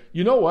of the year.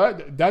 You know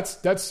what?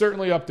 That's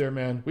certainly up there,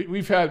 man.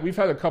 We've had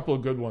a couple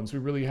of good ones. We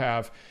really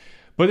have.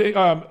 But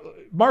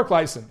Mark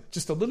Lyson,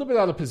 just a little bit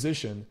out of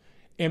position.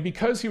 And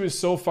because he was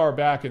so far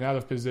back and out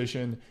of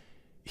position,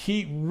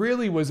 he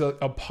really was a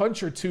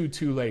punch or two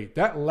too late.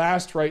 That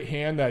last right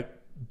hand that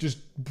just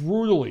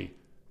brutally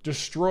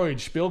destroyed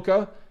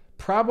Szpilka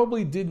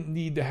probably didn't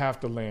need to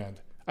have to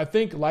land. I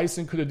think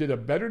Lyson could have did a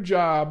better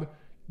job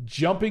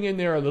jumping in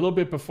there a little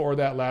bit before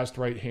that last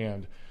right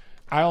hand.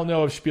 I don't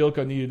know if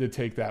Szpilka needed to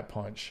take that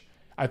punch.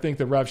 I think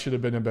the ref should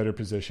have been in a better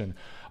position.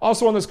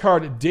 Also on this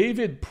card,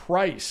 David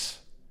Price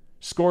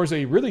scores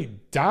a really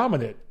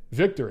dominant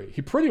victory.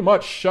 He pretty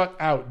much shut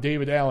out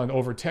David Allen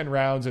over 10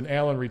 rounds, and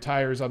Allen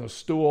retires on a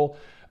stool.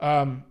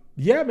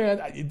 Yeah,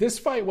 man, this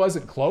fight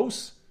wasn't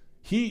close.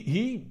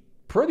 He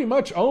pretty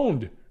much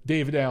owned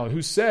David Allen,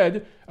 who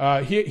said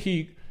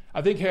he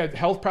I think had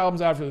health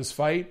problems after this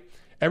fight.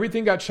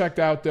 Everything got checked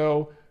out,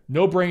 though.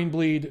 No brain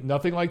bleed,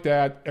 nothing like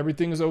that.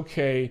 Everything is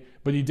okay.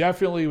 But he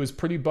definitely was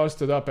pretty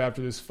busted up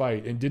after this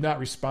fight and did not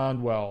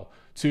respond well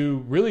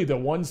to really the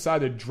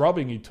one-sided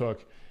drubbing he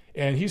took.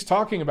 And he's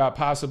talking about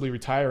possibly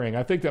retiring.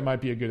 I think that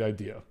might be a good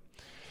idea.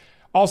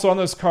 Also on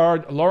this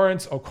card,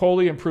 Lawrence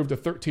Okolie improved to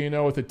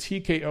 13-0 with a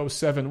TKO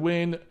 7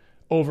 win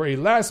over a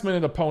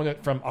last-minute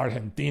opponent from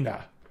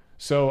Argentina.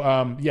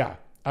 So, yeah,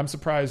 I'm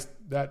surprised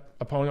that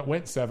opponent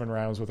went 7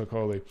 rounds with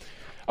Okolie.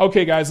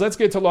 Okay, guys, let's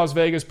get to Las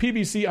Vegas.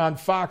 PBC on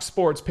Fox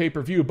Sports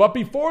pay-per-view. But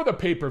before the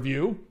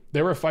pay-per-view,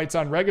 there were fights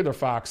on regular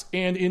Fox.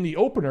 And in the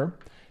opener,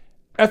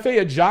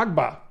 Efe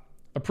Ajagba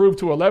approved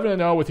to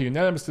 11-0 with a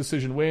unanimous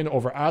decision win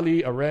over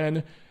Ali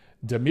Eren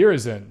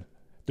Demirizin.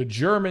 The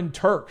German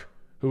Turk,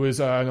 who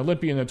is an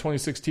Olympian in the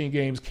 2016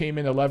 games, came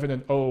in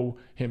 11-0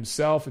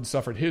 himself and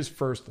suffered his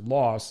first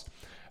loss.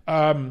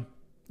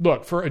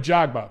 Look, for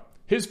Ajagba,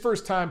 his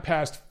first time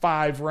past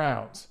 5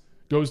 rounds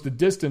goes the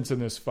distance in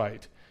this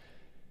fight.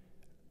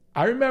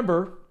 I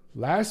remember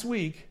last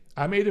week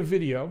I made a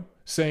video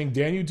saying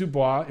Daniel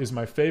Dubois is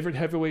my favorite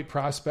heavyweight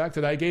prospect,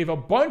 and I gave a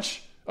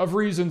bunch of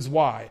reasons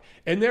why.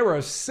 And there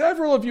were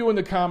several of you in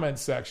the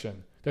comments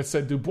section that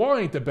said Dubois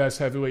ain't the best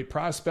heavyweight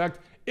prospect.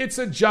 It's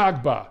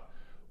Ajagba.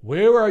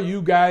 Where are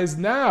you guys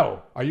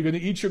now? Are you going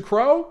to eat your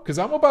crow? Because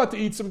I'm about to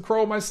eat some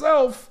crow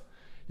myself.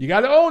 You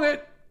got to own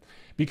it.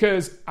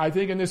 Because I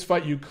think in this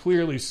fight you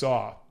clearly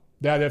saw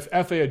that if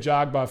Efe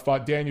Ajagba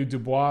fought Daniel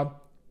Dubois,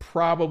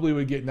 probably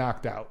would get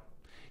knocked out.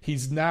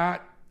 He's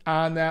not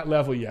on that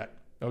level yet,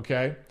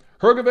 okay?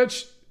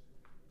 Hrgovic,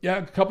 yeah,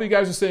 a couple of you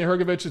guys are saying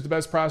Hrgovic is the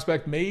best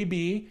prospect.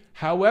 Maybe.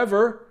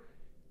 However,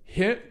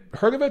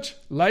 Hrgovic,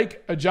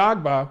 like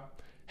Ajagba,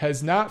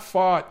 has not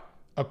fought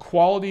a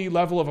quality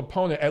level of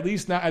opponent, at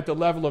least not at the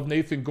level of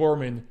Nathan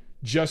Gorman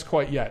just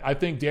quite yet. I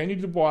think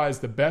Daniel Dubois is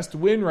the best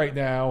win right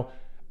now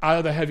out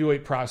of the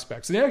heavyweight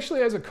prospects. And he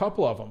actually has a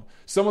couple of them.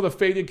 Some of the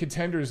faded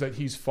contenders that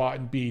he's fought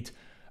and beat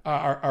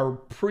are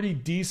pretty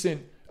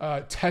decent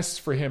tests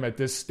for him at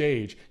this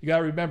stage. You got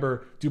to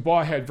remember,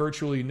 Dubois had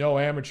virtually no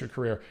amateur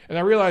career. And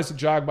I realize that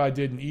Ajagba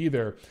didn't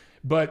either.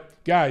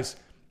 But, guys,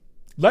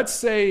 let's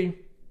say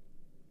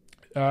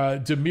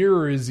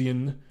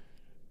Demirizin,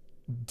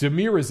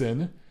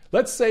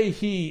 let's say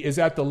he is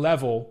at the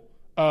level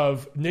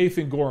of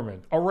Nathan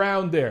Gorman,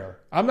 around there.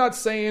 I'm not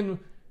saying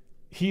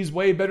he's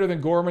way better than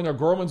Gorman or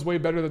Gorman's way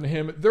better than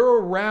him. They're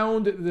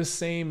around the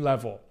same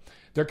level.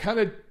 They're kind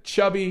of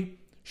chubby,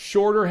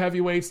 shorter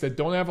heavyweights that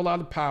don't have a lot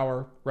of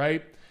power,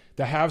 right?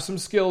 That have some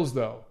skills,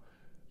 though.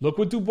 Look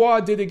what Dubois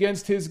did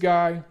against his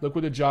guy. Look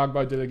what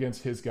Ajagba did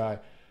against his guy.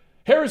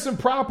 Harrison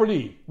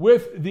Property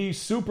with the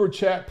Super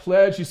Chat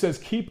pledge. He says,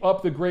 keep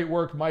up the great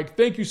work, Mike.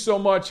 Thank you so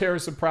much,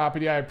 Harrison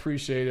Property. I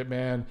appreciate it,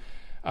 man.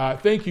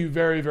 Thank you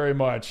very, very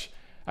much.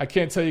 I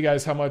can't tell you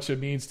guys how much it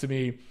means to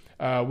me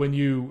when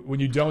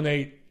you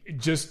donate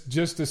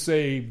just to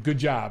say good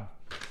job.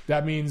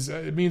 That means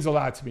it means a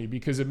lot to me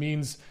because it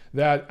means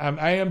that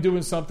I am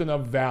doing something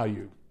of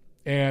value,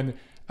 and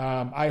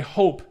I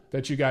hope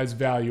that you guys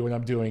value what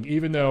I'm doing,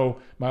 even though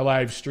my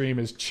live stream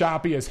is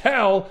choppy as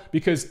hell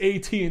because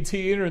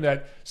AT&T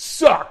internet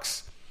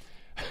sucks.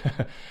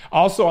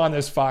 Also on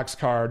this Fox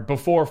card,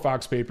 before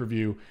Fox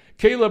pay-per-view,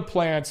 Caleb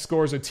Plant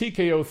scores a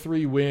TKO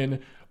 3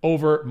 win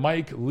over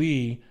Mike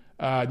Lee.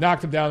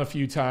 Knocked him down a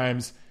few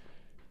times.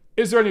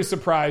 Is there any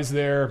surprise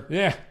there?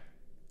 Yeah.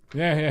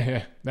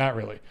 Not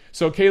really.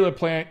 So Caleb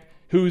Plant,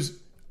 who's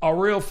a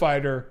real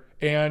fighter,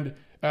 and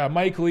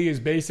Mike Lee is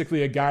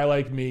basically a guy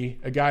like me,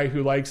 a guy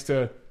who likes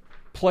to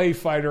play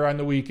fighter on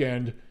the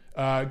weekend,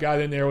 got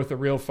in there with a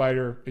real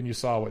fighter, and you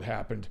saw what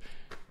happened.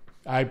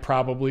 I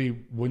probably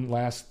wouldn't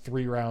last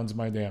 3 rounds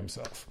my damn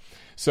self.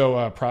 So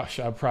I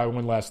probably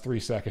wouldn't last 3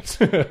 seconds.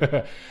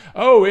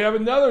 Oh, we have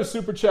another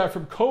super chat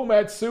from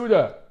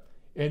Komatsuda.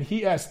 And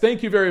he asks,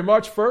 thank you very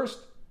much first.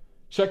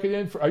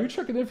 Are you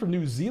checking in from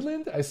New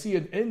Zealand? I see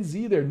an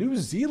NZ there. New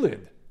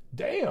Zealand.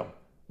 Damn.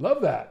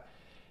 Love that.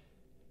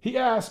 He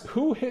asks,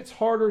 who hits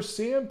harder,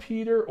 Sam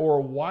Peter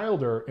or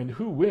Wilder, and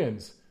who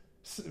wins?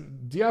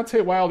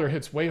 Deontay Wilder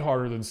hits way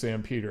harder than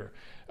Sam Peter.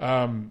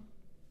 Are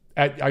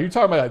you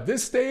talking about at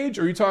this stage,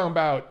 or are you talking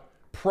about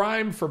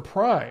prime for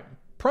prime?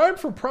 Prime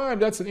for prime,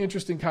 that's an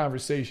interesting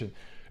conversation.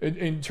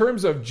 In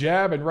terms of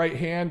jab and right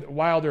hand,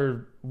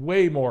 Wilder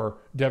way more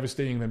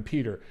devastating than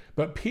Peter.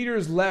 But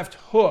Peter's left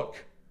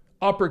hook,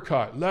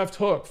 uppercut, left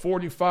hook,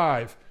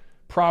 45,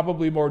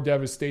 probably more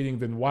devastating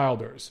than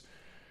Wilder's.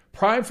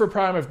 Prime for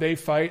prime, if they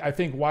fight, I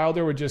think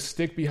Wilder would just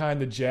stick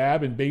behind the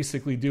jab and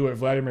basically do what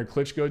Vladimir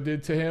Klitschko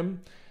did to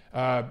him.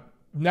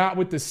 Not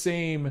with the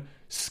same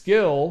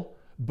skill,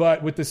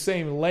 but with the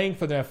same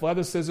length and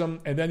athleticism,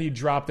 and then he'd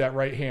drop that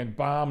right hand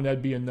bomb, and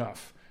that'd be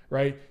enough,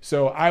 right?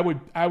 So I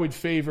would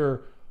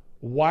favor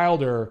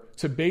Wilder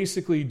to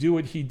basically do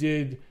what he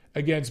did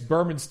against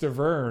Berman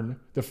Stavern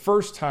the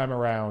first time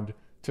around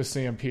to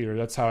Sam Peter.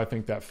 That's how I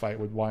think that fight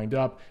would wind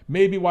up.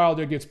 Maybe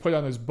Wilder gets put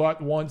on his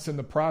butt once in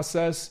the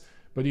process,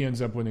 but he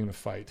ends up winning the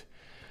fight.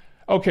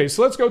 Okay,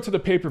 so let's go to the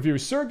pay-per-view.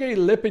 Sergey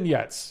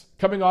Lipinets,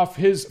 coming off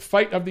his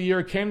Fight of the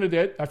Year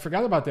candidate. I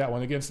forgot about that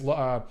one against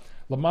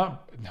Lamont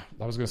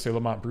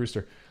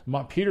Brewster.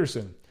 Lamont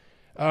Peterson.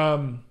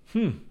 That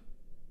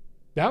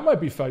might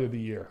be Fight of the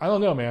Year. I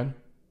don't know, man.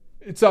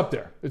 It's up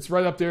there. It's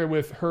right up there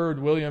with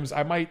Hurd Williams.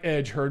 I might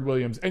edge Hurd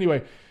Williams.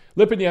 Anyway,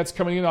 Lipinets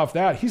coming in off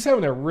that. He's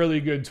having a really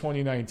good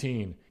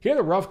 2019. He had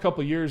a rough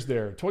couple of years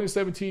there.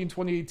 2017,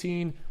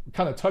 2018,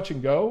 kind of touch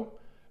and go.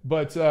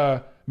 But,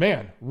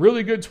 man,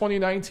 really good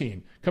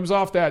 2019. Comes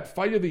off that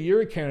Fight of the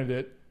Year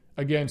candidate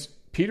against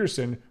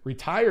Peterson,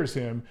 retires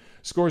him,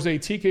 scores a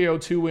TKO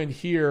 2 win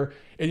here,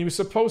 and he was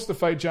supposed to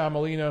fight John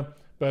Molina,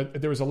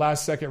 but there was a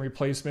last-second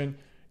replacement.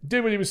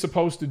 Did what he was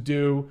supposed to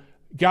do,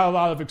 got a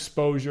lot of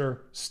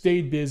exposure,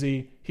 stayed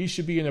busy. He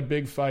should be in a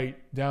big fight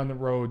down the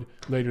road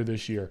later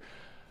this year.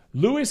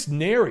 Luis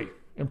Neri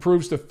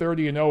improves to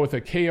 30-0 with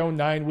a KO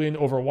 9 win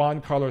over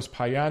Juan Carlos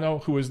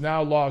Payano, who has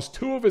now lost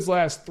 2 of his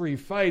last 3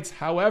 fights.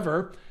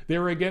 However, they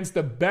were against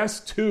the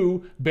best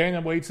 2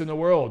 bantamweights in the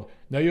world,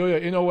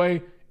 Naoya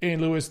Inoue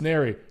and Luis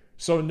Neri.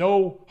 So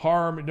no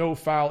harm, no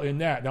foul in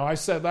that. Now, I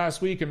said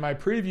last week in my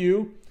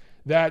preview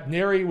that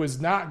Neri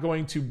was not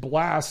going to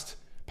blast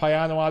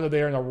Payano out of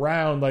there in a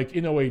round like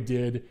Inoue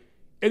did,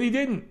 and he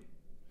didn't.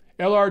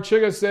 El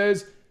Archiga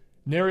says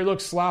Neri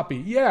looks sloppy.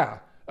 Yeah,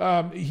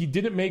 he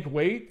didn't make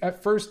weight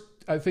at first.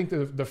 I think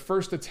the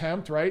first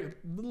attempt, right? A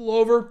little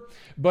over.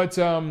 But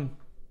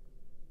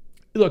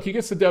look, he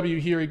gets the W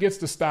here. He gets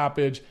the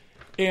stoppage.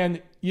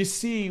 And you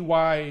see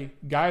why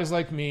guys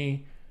like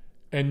me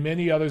and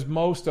many others,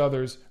 most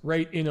others,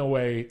 rate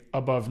Inoue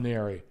above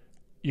Neri.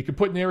 You could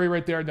put Neri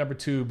right there at number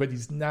 2, but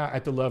he's not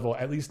at the level,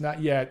 at least not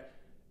yet,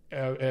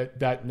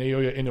 that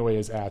Naoya Inoue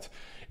is at.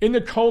 In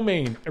the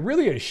co-main,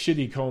 really a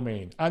shitty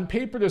co-main. On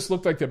paper, this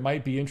looked like it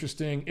might be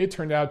interesting. It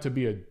turned out to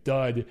be a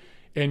dud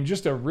and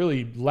just a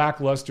really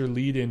lackluster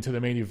lead into the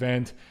main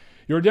event.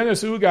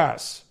 Yordenis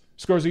Ugas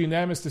scores a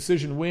unanimous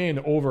decision win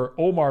over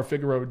Omar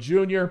Figueroa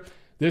Jr.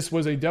 This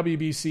was a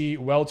WBC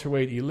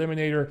welterweight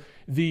eliminator.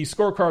 The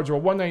scorecards were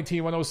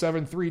 119,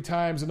 107 3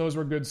 times, and those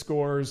were good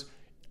scores.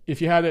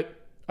 If you had it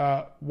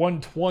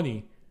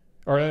 120,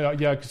 or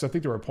yeah, because I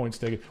think there were points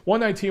taken.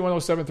 119,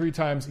 107 3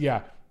 times,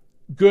 yeah.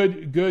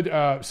 Good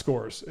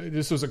scores.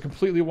 This was a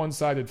completely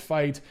one-sided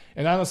fight,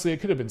 and honestly, it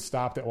could have been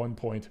stopped at one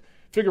point.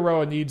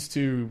 Figueroa needs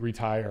to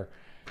retire.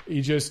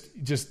 He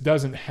just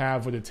doesn't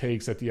have what it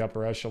takes at the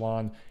upper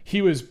echelon.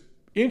 He was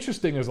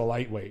interesting as a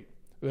lightweight,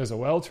 but as a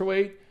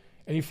welterweight,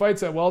 and he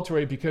fights at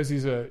welterweight because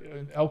he's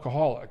an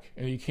alcoholic,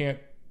 and he can't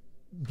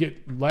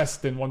get less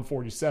than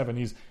 147.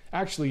 He's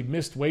actually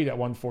missed weight at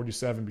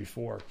 147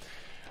 before.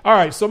 All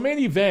right, so main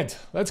event.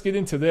 Let's get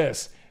into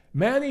this.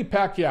 Manny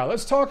Pacquiao.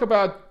 Let's talk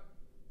about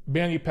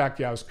Manny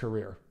Pacquiao's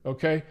career,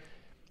 okay?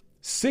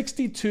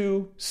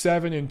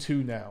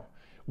 62-7-2 now.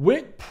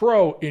 Went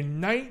pro in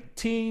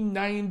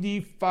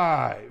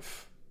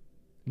 1995.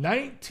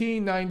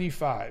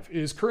 1995. It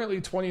is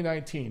currently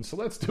 2019. So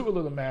let's do a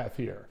little math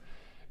here.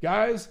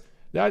 Guys,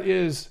 that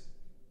is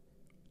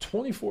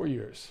 24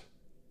 years.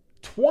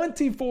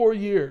 24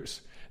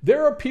 years.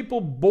 There are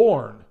people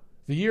born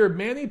the year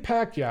Manny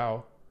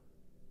Pacquiao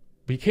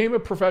became a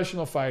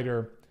professional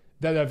fighter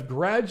that have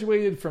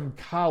graduated from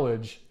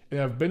college and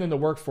have been in the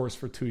workforce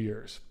for 2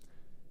 years.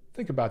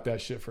 Think about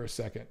that shit for a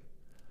second.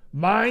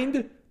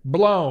 Mind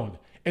blown.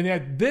 And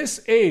at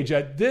this age,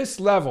 at this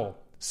level,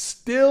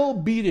 still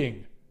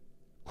beating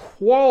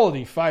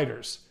quality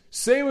fighters.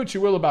 Say what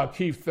you will about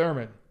Keith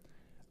Thurman.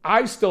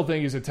 I still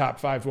think he's a top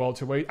 5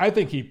 welterweight. I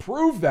think he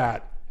proved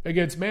that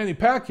against Manny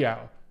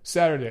Pacquiao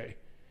Saturday.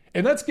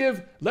 And let's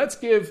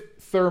give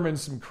Thurman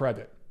some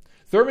credit.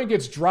 Thurman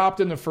gets dropped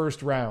in the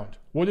first round.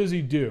 What does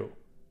he do?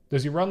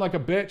 Does he run like a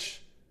bitch?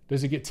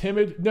 Does he get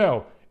timid?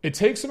 No. It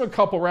takes him a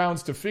couple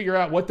rounds to figure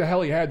out what the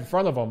hell he had in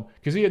front of him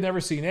because he had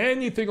never seen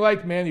anything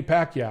like Manny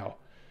Pacquiao.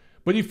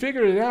 But he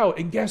figured it out,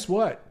 and guess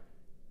what?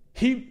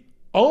 He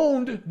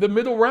owned the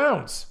middle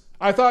rounds.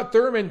 I thought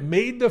Thurman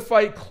made the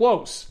fight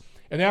close.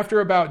 And after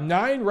about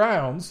 9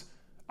 rounds,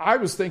 I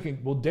was thinking,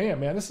 well,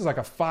 damn, man, this is like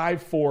a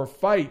 5-4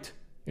 fight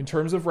in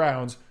terms of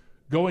rounds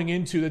going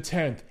into the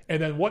 10th.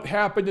 And then what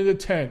happened in the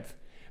 10th?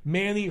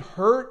 Manny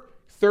hurt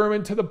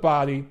Thurman to the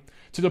body,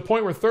 to the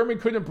point where Thurman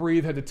couldn't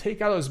breathe, had to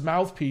take out his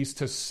mouthpiece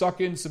to suck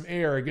in some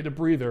air and get a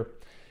breather.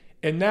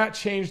 And that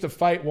changed the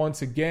fight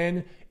once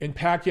again, and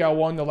Pacquiao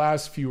won the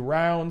last few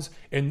rounds,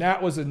 and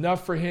that was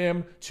enough for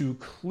him to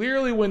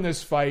clearly win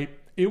this fight.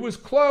 It was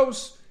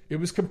close, it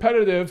was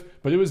competitive,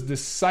 but it was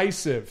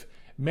decisive.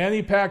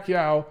 Manny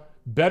Pacquiao,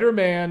 better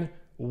man,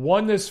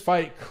 won this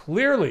fight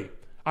clearly.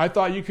 I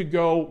thought you could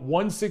go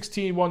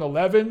 116,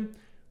 111,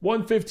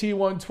 115,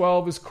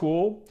 112 is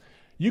cool.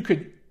 You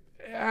could,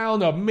 I don't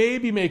know,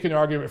 maybe make an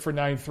argument for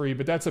 9-3,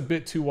 but that's a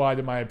bit too wide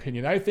in my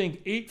opinion. I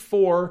think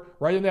 8-4,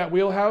 right in that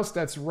wheelhouse,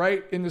 that's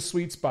right in the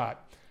sweet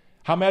spot.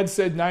 Hamed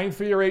said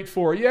 9-3 or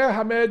 8-4. Yeah,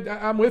 Hamed,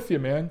 I'm with you,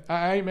 man.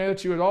 I ain't mad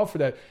at you at all for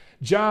that.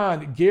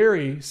 John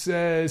Gary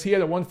says he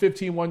had a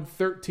 115,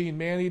 113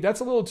 Manny.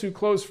 That's a little too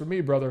close for me,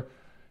 brother.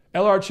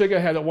 El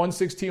Archiga had a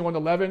 116,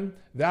 111.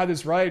 That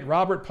is right.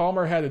 Robert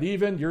Palmer had it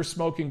even. You're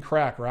smoking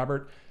crack,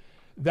 Robert.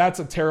 That's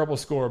a terrible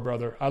score,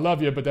 brother. I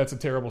love you, but that's a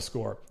terrible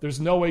score. There's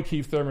no way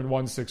Keith Thurman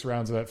won 6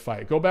 rounds of that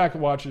fight. Go back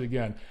and watch it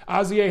again.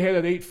 Ozier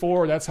had it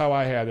 8-4. That's how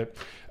I had it.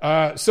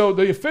 So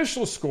the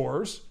official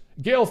scores,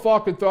 Gail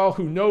Falkenthal,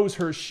 who knows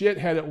her shit,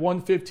 had it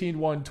 115,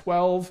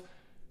 112.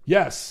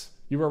 Yes,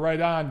 you were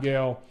right on,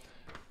 Gail.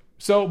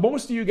 So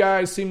most of you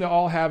guys seem to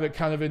all have it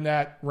kind of in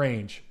that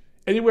range.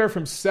 Anywhere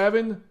from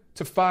 7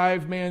 to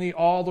 5 Manny,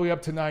 all the way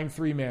up to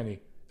 9-3 Manny.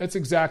 That's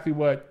exactly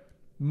what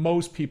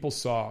most people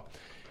saw.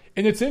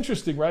 And it's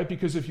interesting, right?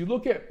 Because if you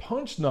look at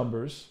punch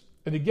numbers,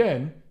 and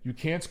again, you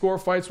can't score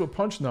fights with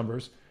punch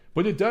numbers,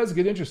 but it does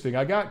get interesting.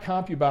 I got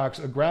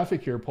CompuBox, a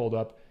graphic here pulled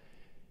up.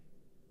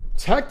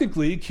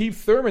 Technically,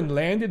 Keith Thurman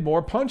landed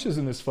more punches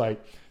in this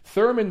fight.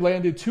 Thurman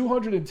landed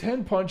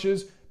 210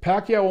 punches,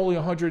 Pacquiao only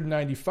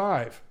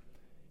 195.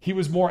 He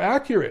was more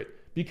accurate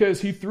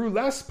because he threw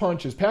less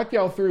punches.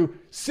 Pacquiao threw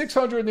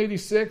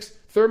 686,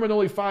 Thurman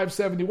only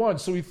 571.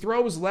 So he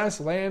throws less,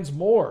 lands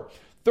more.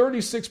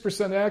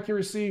 36%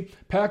 accuracy,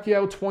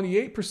 Pacquiao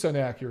 28%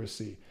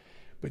 accuracy.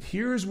 But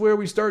here's where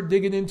we start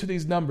digging into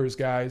these numbers,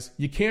 guys.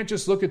 You can't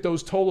just look at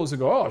those totals and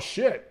go, oh,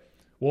 shit.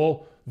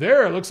 Well,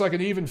 there, it looks like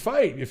an even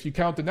fight if you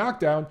count the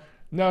knockdown.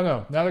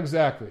 No, not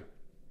exactly.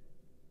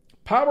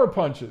 Power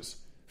punches.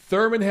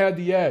 Thurman had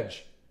the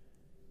edge.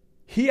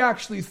 He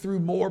actually threw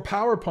more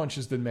power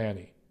punches than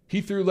Manny.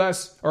 He threw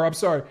less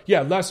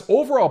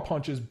overall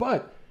punches,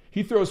 but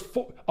he throws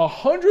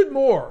 100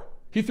 more.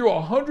 He threw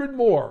 100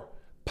 more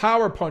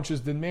power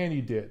punches than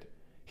Manny did.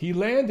 He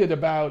landed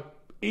about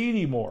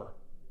 80 more,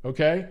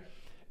 okay?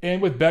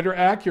 And with better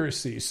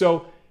accuracy.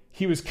 So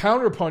he was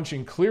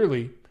counterpunching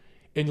clearly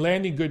and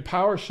landing good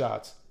power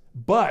shots.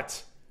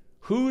 But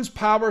whose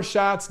power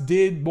shots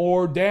did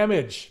more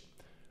damage?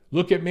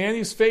 Look at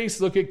Manny's face,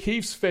 look at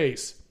Keith's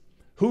face.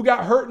 Who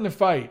got hurt in the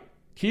fight?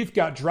 Keith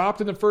got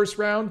dropped in the first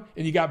round,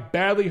 and he got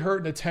badly hurt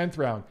in the 10th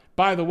round.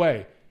 By the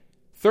way,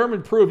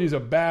 Thurman proved he's a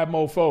bad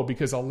mofo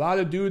because a lot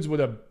of dudes would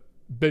have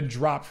been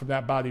dropped from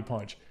that body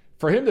punch.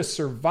 For him to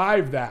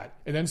survive that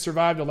and then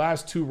survive the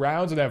last 2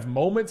 rounds and have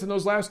moments in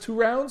those last 2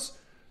 rounds,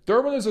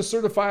 Thurman is a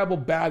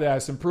certifiable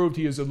badass and proved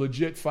he is a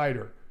legit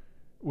fighter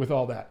with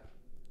all that.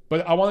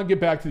 But I want to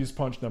get back to these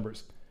punch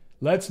numbers.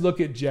 Let's look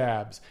at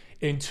jabs.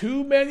 And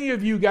too many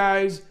of you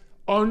guys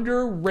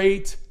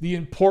underrate the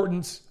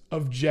importance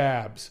of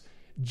jabs.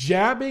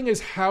 Jabbing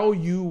is how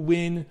you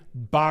win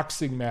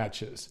boxing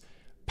matches.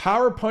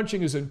 Power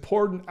punching is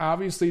important.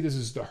 Obviously, this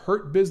is the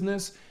hurt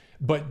business,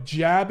 but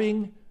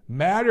jabbing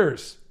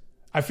matters.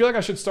 I feel like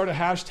I should start a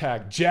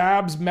hashtag.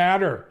 Jabs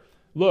matter.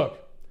 Look,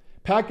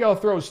 Pacquiao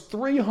throws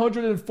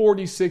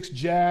 346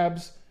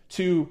 jabs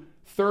to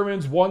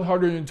Thurman's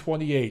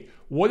 128.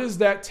 What does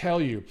that tell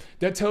you?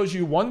 That tells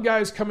you one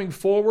guy's coming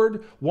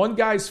forward, one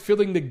guy's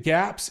filling the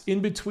gaps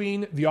in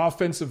between the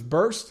offensive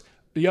burst,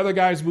 the other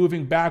guy's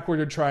moving backward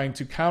and trying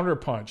to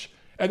counterpunch.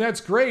 And that's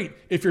great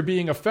if you're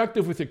being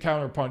effective with your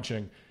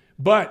counterpunching.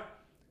 But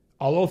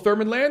although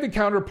Thurman landed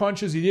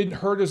counterpunches, he didn't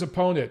hurt his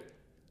opponent.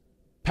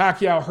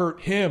 Pacquiao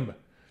hurt him.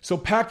 So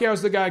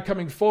Pacquiao's the guy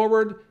coming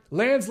forward,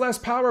 lands less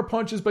power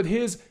punches, but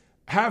his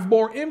have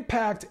more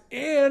impact,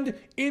 and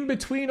in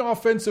between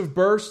offensive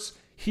bursts,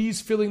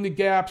 he's filling the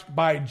gaps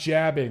by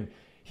jabbing.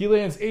 He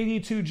lands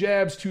 82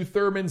 jabs to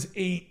Thurman's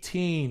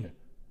 18.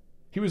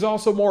 He was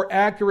also more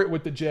accurate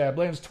with the jab,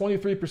 lands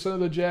 23% of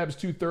the jabs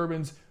to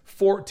Thurman's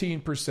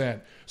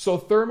 14%. So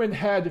Thurman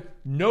had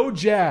no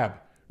jab,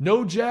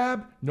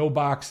 no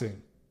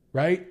boxing,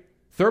 right?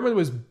 Thurman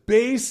was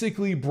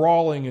basically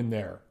brawling in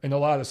there in a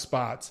lot of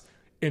spots,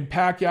 and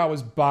Pacquiao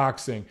was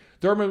boxing.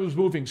 Thurman was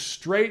moving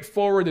straight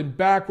forward and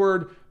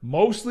backward,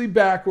 mostly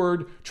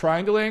backward,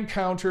 trying to land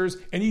counters,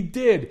 and he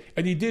did.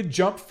 And he did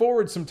jump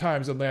forward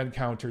sometimes and land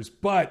counters.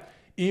 But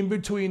in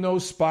between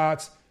those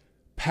spots,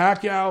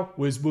 Pacquiao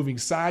was moving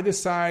side to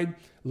side,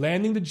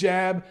 landing the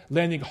jab,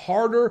 landing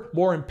harder,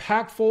 more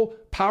impactful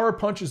power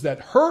punches that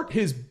hurt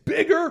his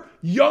bigger,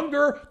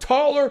 younger,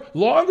 taller,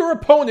 longer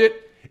opponent,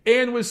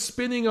 and was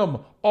spinning him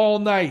all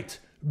night.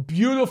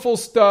 Beautiful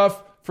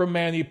stuff from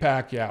Manny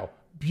Pacquiao.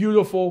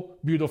 Beautiful,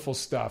 beautiful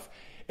stuff.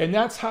 And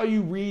that's how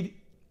you read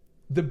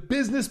the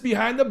business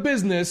behind the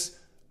business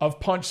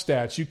of punch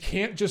stats. You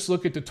can't just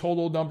look at the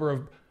total number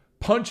of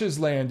punches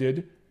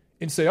landed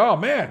and say, oh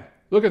man,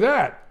 look at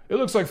that. It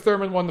looks like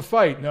Thurman won the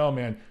fight. No,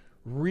 man.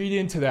 Read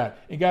into that.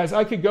 And guys,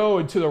 I could go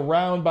into the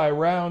round by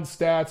round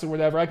stats or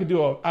whatever. I could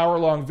do an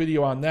hour-long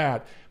video on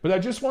that. But I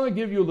just want to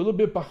give you a little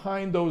bit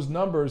behind those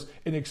numbers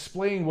and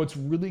explain what's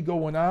really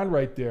going on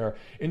right there.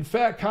 In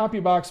fact,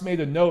 CompuBox made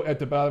a note at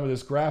the bottom of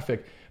this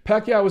graphic.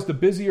 Pacquiao was the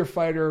busier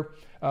fighter,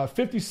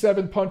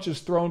 57 punches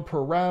thrown per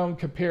round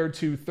compared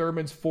to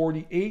Thurman's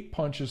 48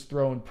 punches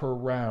thrown per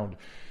round.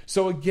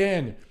 So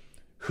again,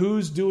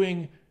 who's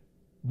doing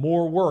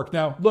more work?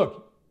 Now,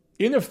 look,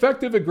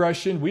 ineffective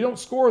aggression, we don't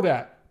score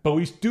that, but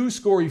we do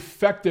score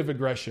effective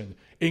aggression.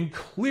 And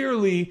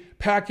clearly,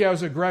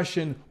 Pacquiao's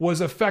aggression was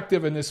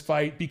effective in this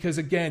fight because,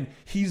 again,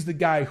 he's the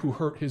guy who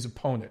hurt his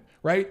opponent,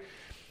 right?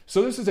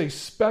 So this is a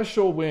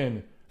special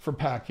win for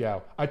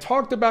Pacquiao. I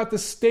talked about the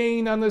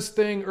stain on this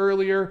thing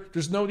earlier.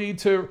 There's no need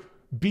to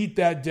beat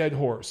that dead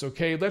horse,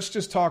 okay? Let's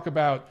just talk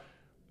about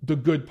the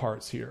good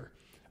parts here.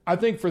 I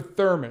think for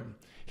Thurman,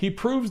 he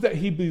proves that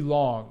he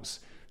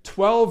belongs.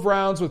 12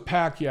 rounds with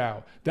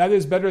Pacquiao. That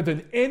is better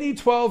than any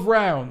 12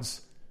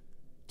 rounds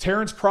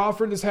Terrence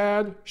Crawford has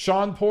had,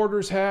 Sean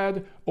Porter's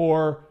had,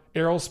 or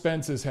Errol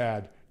Spence has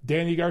had,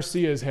 Danny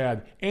Garcia's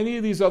had, any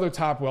of these other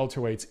top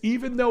welterweights.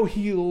 Even though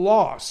he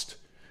lost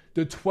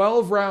The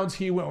 12 rounds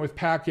he went with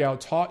Pacquiao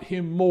taught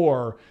him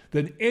more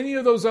than any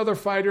of those other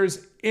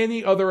fighters,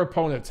 any other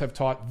opponents have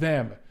taught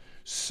them.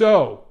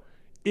 So,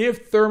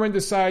 if Thurman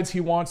decides he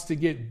wants to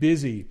get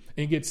busy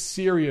and get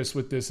serious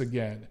with this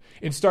again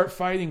and start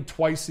fighting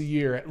twice a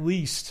year, at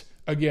least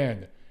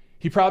again,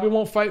 he probably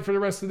won't fight for the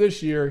rest of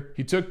this year.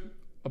 He took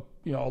a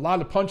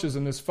lot of punches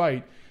in this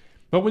fight.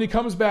 But when he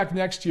comes back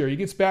next year, he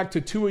gets back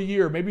to 2 a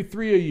year, maybe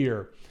 3 a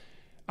year.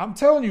 I'm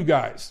telling you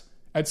guys,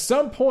 at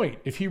some point,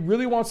 if he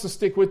really wants to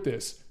stick with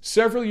this,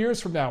 several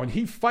years from now, and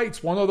he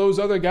fights one of those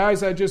other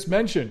guys I just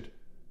mentioned,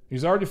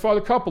 he's already fought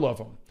a couple of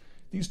them,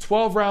 these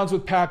 12 rounds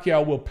with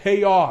Pacquiao will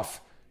pay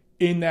off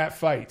in that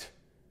fight.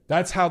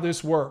 That's how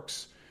this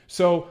works.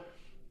 So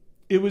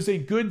it was a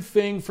good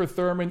thing for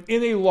Thurman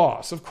in a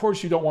loss. Of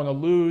course, you don't want to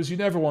lose. You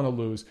never want to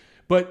lose.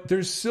 But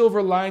there's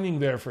silver lining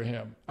there for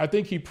him. I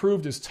think he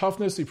proved his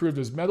toughness. He proved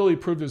his mettle. He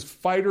proved his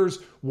fighter's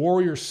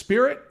warrior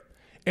spirit.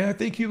 And I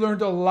think he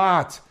learned a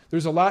lot.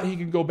 There's a lot he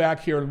can go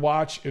back here and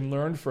watch and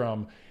learn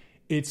from.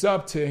 It's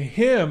up to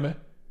him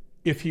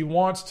if he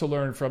wants to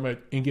learn from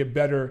it and get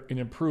better and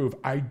improve.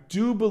 I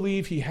do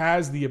believe he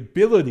has the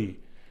ability.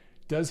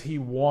 Does he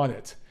want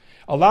it?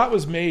 A lot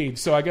was made.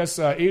 So I guess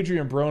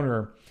Adrian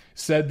Broner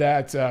said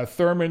that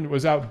Thurman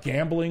was out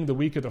gambling the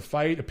week of the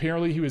fight.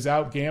 Apparently he was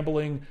out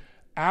gambling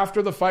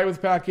after the fight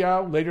with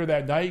Pacquiao, later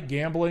that night,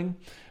 gambling.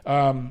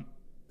 And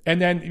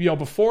then,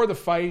 before the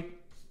fight,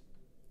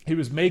 he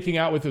was making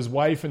out with his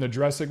wife in the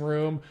dressing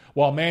room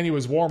while Manny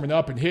was warming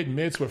up and hitting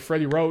mitts with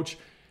Freddie Roach.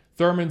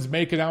 Thurman's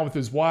making out with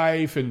his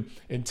wife and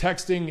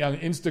texting on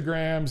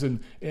Instagrams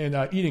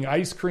and eating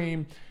ice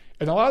cream.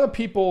 And a lot of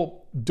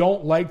people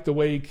don't like the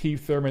way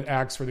Keith Thurman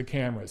acts for the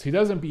cameras. He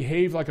doesn't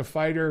behave like a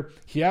fighter.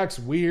 He acts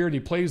weird. He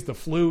plays the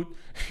flute,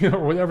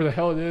 whatever the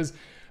hell it is.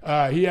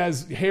 He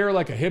has hair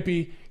like a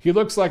hippie. He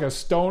looks like a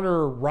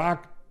stoner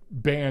rock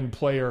band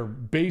player,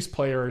 bass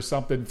player or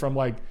something from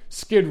like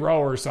Skid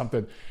Row or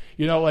something.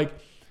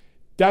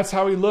 That's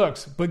how he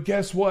looks. But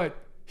guess what?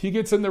 He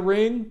gets in the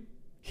ring.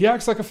 He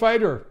acts like a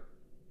fighter.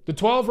 The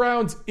 12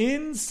 rounds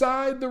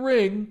inside the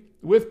ring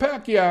with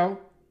Pacquiao,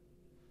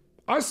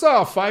 I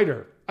saw a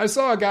fighter. I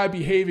saw a guy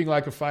behaving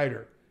like a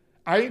fighter.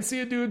 I didn't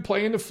see a dude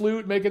playing the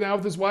flute, making out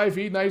with his wife,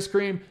 eating ice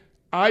cream.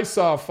 I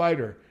saw a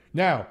fighter.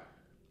 Now,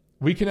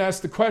 we can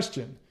ask the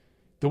question,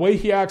 the way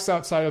he acts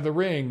outside of the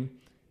ring,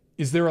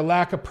 is there a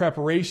lack of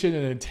preparation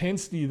and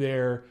intensity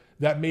there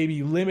that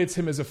maybe limits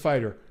him as a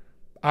fighter?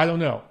 I don't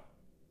know.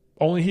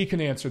 Only he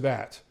can answer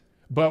that.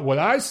 But what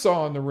I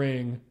saw in the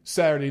ring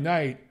Saturday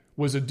night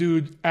was a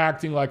dude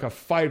acting like a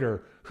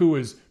fighter who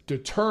was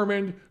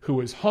determined, who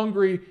was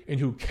hungry, and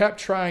who kept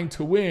trying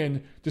to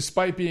win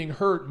despite being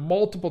hurt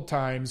multiple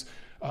times,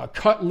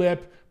 cut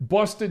lip,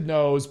 busted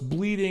nose,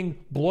 bleeding,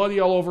 bloody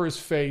all over his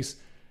face.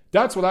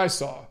 That's what I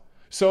saw.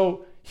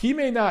 So he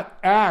may not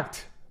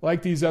act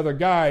like these other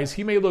guys.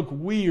 He may look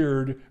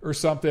weird or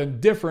something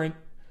different.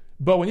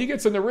 But when he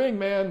gets in the ring,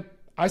 man,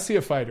 I see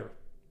a fighter.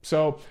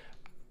 So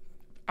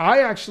I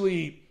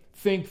actually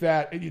think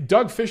that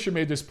Doug Fisher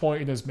made this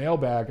point in his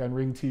mailbag on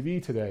Ring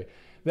TV today,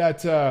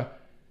 that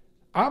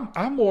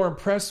I'm more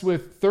impressed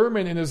with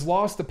Thurman in his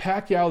loss to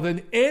Pacquiao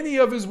than any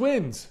of his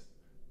wins.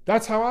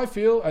 That's how I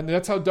feel, and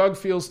that's how Doug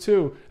feels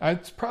too. And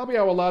it's probably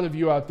how a lot of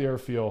you out there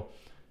feel.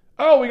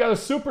 Oh, we got a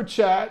super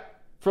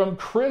chat from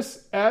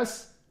Chris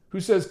S.,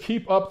 who says,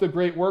 keep up the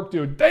great work,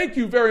 dude. Thank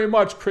you very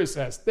much, Chris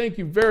S. Thank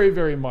you very,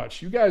 very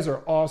much. You guys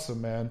are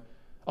awesome, man.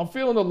 I'm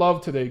feeling the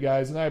love today,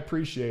 guys, and I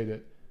appreciate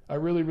it. I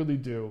really, really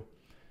do.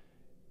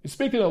 And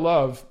speaking of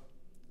love,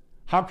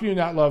 how can you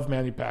not love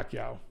Manny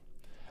Pacquiao?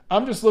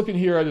 I'm just looking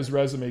here at his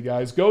resume,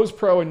 guys. Goes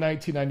pro in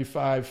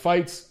 1995,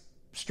 fights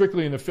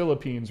strictly in the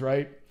Philippines,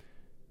 right?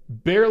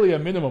 Barely a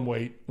minimum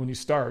weight when he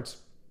starts.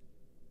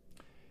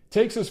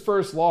 Takes his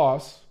first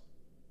loss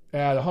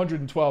at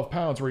 112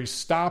 pounds where he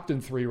stopped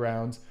in 3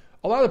 rounds.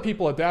 A lot of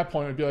people at that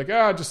point would be like,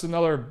 just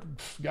another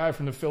guy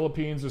from the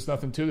Philippines. There's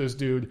nothing to this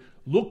dude.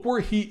 Look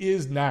where he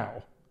is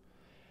now.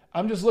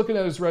 I'm just looking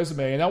at his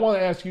resume, and I want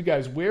to ask you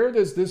guys, where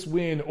does this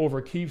win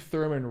over Keith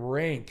Thurman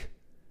rank?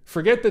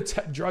 Forget the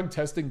drug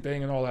testing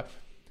thing and all that.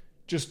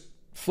 Just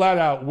flat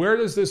out, where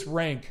does this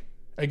rank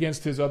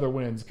against his other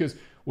wins? Because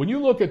when you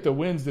look at the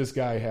wins this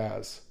guy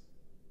has,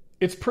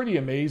 it's pretty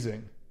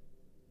amazing.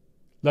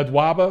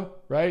 Ledwaba,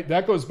 right?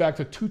 That goes back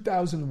to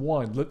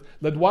 2001.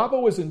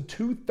 Ledwaba was in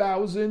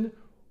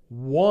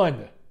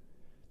 2001.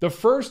 The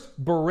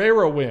first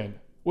Barrera win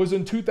was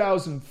in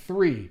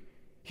 2003.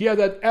 He had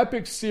that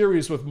epic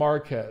series with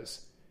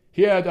Marquez.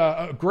 He had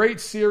a great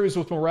series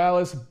with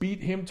Morales,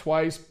 beat him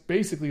twice,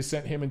 basically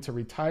sent him into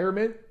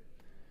retirement.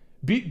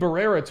 Beat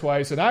Barrera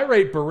twice, and I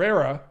rate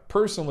Barrera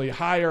personally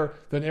higher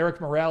than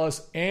Eric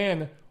Morales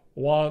and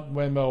Juan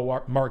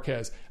Manuel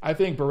Marquez. I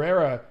think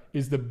Barrera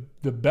is the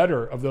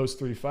better of those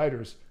 3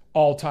 fighters,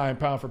 all-time,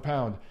 pound for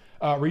pound.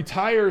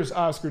 Retires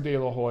Oscar De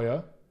La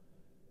Hoya,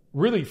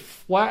 really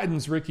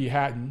flattens Ricky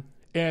Hatton,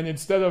 and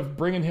instead of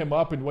bringing him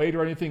up in weight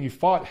or anything, he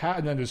fought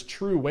Hatton at his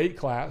true weight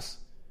class.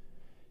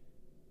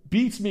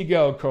 Beats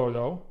Miguel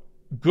Cotto.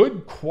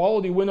 Good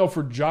quality win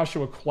over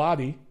Joshua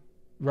Clottey,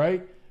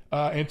 right?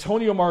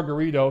 Antonio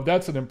Margarito,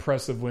 that's an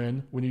impressive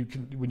win when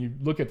you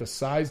look at the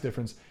size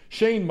difference.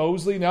 Shane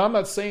Mosley, now I'm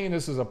not saying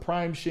this is a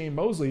prime Shane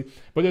Mosley,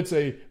 but it's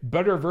a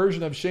better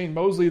version of Shane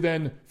Mosley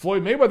than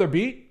Floyd Mayweather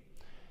beat.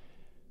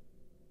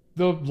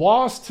 The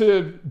loss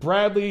to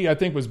Bradley, I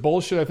think, was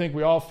bullshit. I think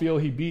we all feel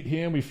he beat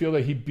him. We feel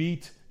that he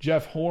beat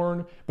Jeff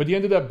Horn, but he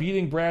ended up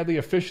beating Bradley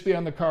officially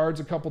on the cards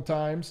a couple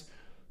times.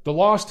 The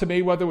loss to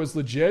Mayweather was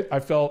legit. I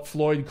felt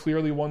Floyd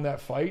clearly won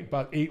that fight,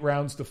 about 8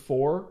 rounds to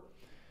 4.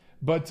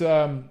 But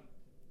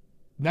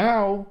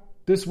now,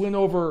 this win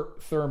over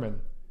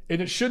Thurman,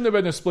 and it shouldn't have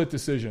been a split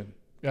decision.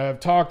 I've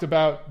talked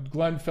about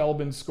Glenn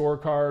Feldman's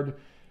scorecard.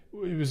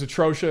 It was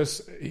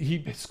atrocious.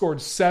 He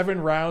scored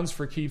 7 rounds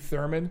for Keith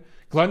Thurman.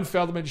 Glenn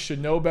Feldman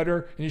should know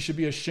better, and he should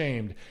be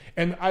ashamed.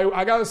 And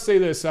I got to say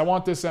this. I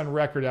want this on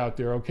record out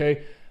there,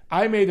 okay?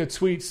 I made a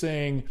tweet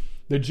saying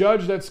the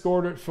judge that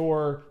scored it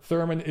for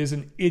Thurman is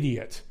an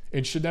idiot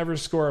and should never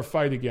score a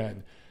fight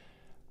again.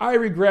 I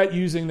regret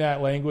using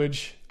that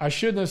language. I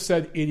shouldn't have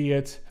said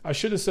idiot. I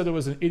should have said it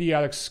was an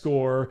idiotic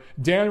score.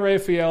 Dan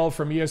Rafael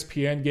from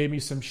ESPN gave me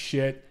some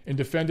shit and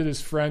defended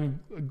his friend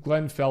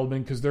Glenn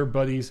Feldman because they're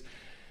buddies.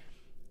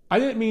 I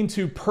didn't mean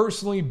to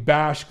personally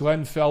bash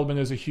Glenn Feldman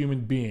as a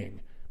human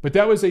being, but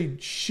that was a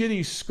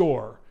shitty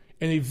score.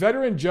 And a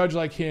veteran judge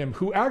like him,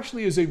 who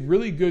actually is a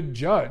really good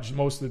judge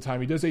most of the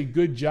time, he does a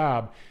good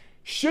job,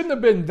 shouldn't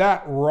have been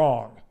that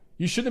wrong.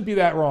 You shouldn't be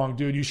that wrong,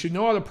 dude. You should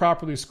know how to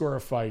properly score a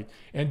fight.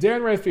 And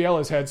Dan Rafael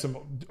has had some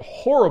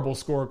horrible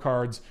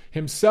scorecards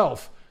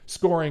himself,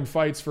 scoring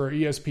fights for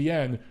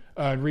ESPN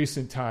in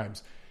recent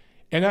times.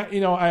 And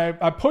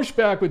I pushed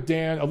back with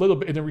Dan a little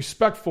bit in a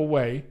respectful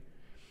way,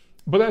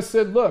 but I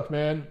said, look,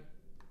 man,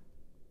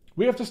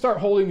 we have to start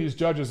holding these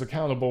judges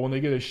accountable when they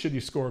get a shitty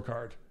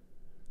scorecard,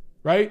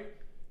 right?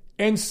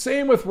 And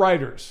same with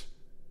writers.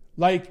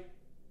 Like,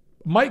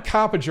 Mike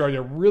Coppinger had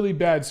a really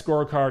bad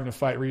scorecard in a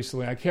fight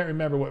recently. I can't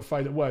remember what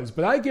fight it was,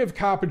 but I give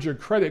Coppinger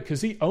credit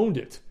because he owned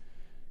it.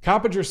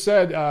 Coppinger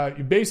said,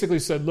 he basically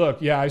said,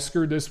 look, yeah, I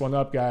screwed this one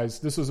up, guys.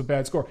 This was a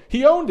bad score.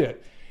 He owned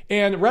it.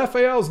 And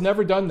Rafael's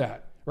never done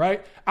that,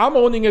 right? I'm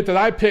owning it that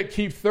I picked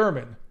Keith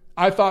Thurman.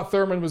 I thought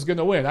Thurman was going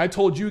to win. I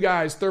told you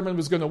guys Thurman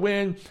was going to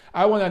win.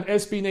 I went on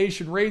SB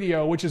Nation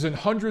Radio, which is in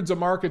hundreds of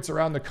markets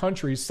around the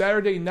country,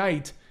 Saturday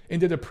night, and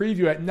did a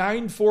preview at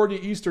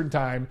 9:40 Eastern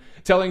time,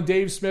 telling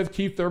Dave Smith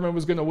Keith Thurman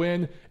was going to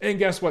win. And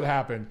guess what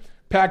happened?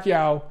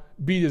 Pacquiao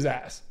beat his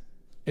ass,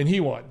 and he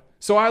won.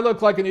 So I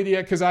look like an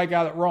idiot because I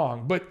got it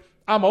wrong, but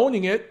I'm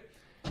owning it.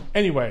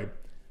 Anyway,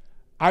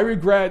 I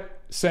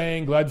regret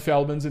saying Glenn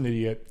Feldman's an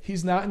idiot.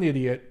 He's not an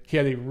idiot. He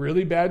had a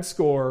really bad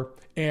score,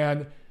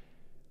 and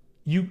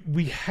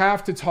we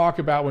have to talk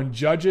about when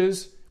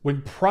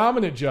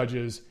prominent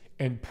judges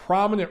and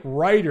prominent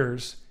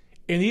writers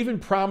and even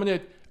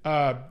prominent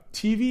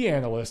TV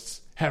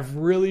analysts have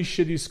really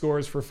shitty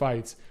scores for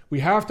fights. We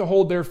have to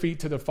hold their feet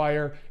to the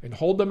fire and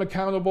hold them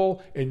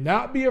accountable and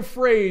not be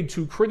afraid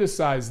to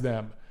criticize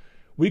them.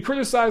 We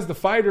criticize the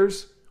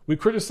fighters. We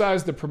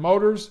criticize the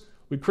promoters.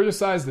 We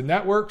criticize the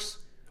networks.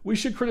 We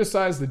should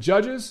criticize the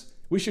judges.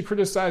 We should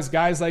criticize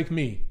guys like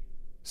me.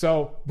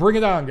 So bring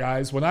it on,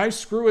 guys. When I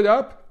screw it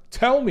up,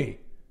 tell me.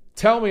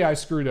 Tell me I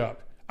screwed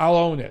up. I'll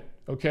own it,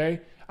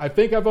 okay? I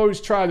think I've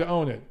always tried to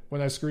own it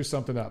when I screw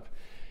something up.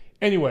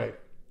 Anyway,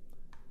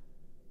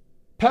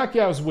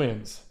 Pacquiao's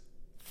wins.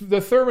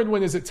 The Thurman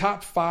win, is it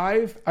top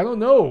 5? I don't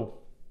know.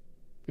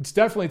 It's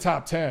definitely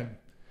top 10.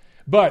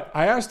 But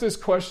I asked this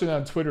question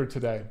on Twitter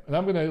today, and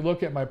I'm going to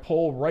look at my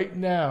poll right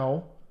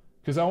now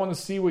because I want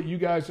to see what you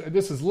guys...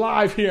 This is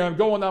live here. I'm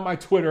going on my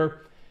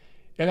Twitter,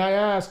 and I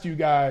asked you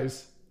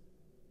guys,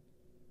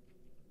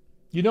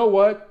 you know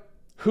what?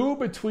 Who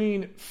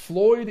between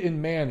Floyd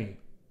and Manny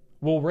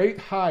will rate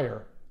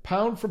higher,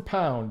 pound for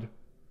pound,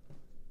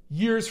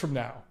 years from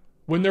now,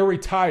 when they're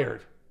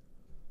retired?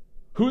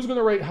 Who's going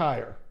to rate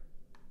higher?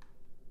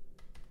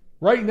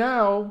 Right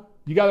now,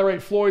 you got to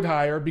rate Floyd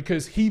higher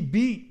because he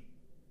beat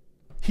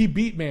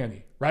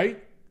Manny,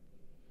 right?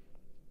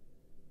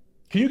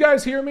 Can you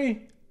guys hear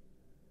me?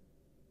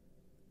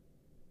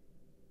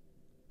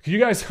 Can you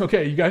guys,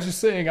 okay, you guys are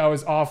saying I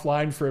was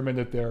offline for a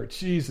minute there.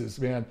 Jesus,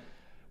 man.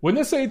 When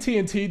this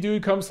AT&T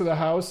dude comes to the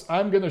house,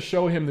 I'm going to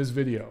show him this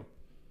video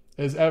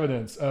as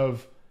evidence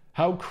of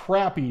how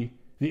crappy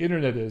the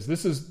internet is.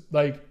 This is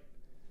like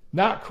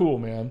not cool,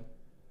 man.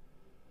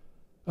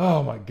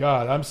 Oh my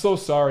God. I'm so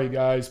sorry,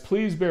 guys.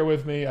 Please bear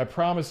with me. I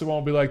promise it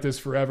won't be like this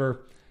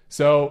forever.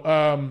 So,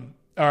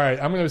 all right,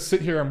 I'm going to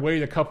sit here and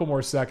wait a couple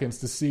more seconds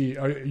to see.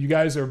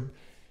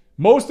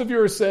 Most of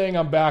you are saying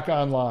I'm back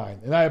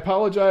online. And I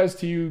apologize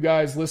to you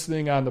guys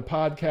listening on the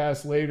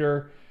podcast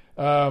later.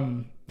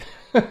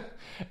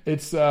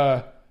 It's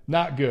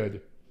not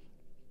good.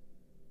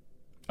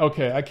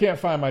 Okay, I can't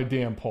find my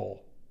damn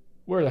poll.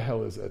 Where the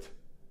hell is it?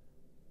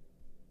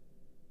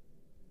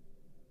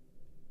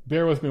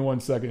 Bear with me one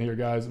second here,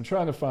 guys. I'm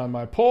trying to find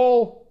my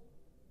poll.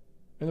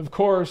 And of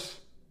course,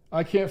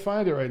 I can't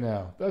find it right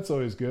now. That's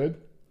always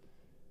good.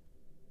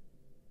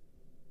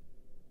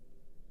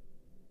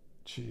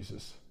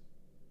 Jesus.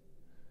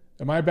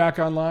 Am I back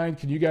online?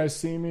 Can you guys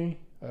see me?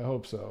 I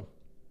hope so.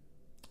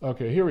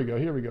 Okay, here we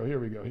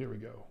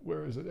go.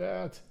 Where is it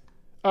at?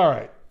 All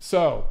right.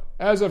 So,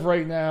 as of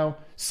right now,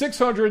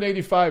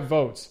 685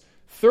 votes.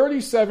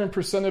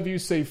 37% of you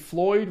say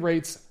Floyd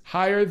rates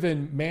higher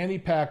than Manny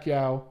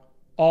Pacquiao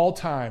all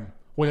time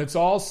when it's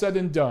all said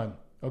and done.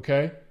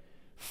 Okay?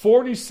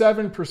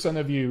 47%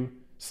 of you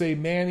say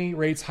Manny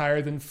rates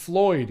higher than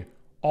Floyd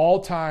all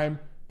time,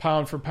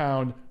 pound for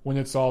pound, when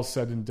it's all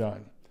said and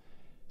done.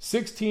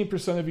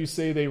 16% of you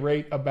say they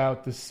rate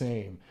about the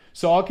same.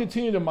 So I'll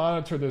continue to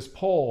monitor this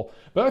poll,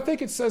 but I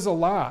think it says a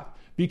lot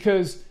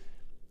because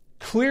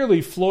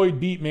clearly Floyd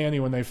beat Manny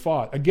when they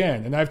fought.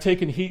 Again, and I've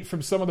taken heat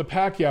from some of the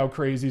Pacquiao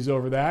crazies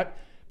over that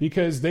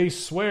because they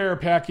swear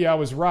Pacquiao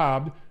was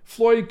robbed.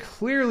 Floyd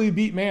clearly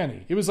beat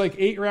Manny. It was like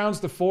 8 rounds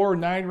to 4,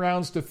 9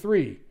 rounds to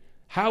 3.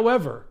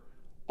 However,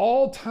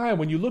 all time,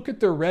 when you look at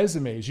their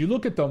resumes, you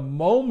look at the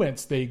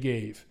moments they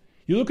gave,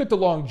 you look at the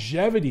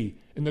longevity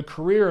in the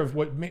career of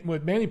what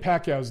Manny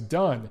Pacquiao's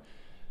done,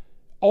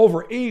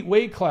 over 8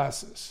 weight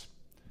classes,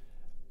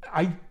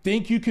 I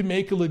think you could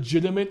make a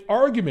legitimate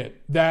argument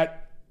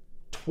that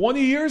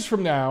 20 years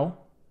from now,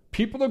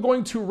 people are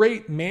going to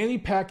rate Manny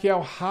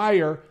Pacquiao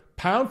higher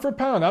pound for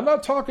pound. I'm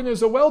not talking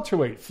as a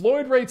welterweight.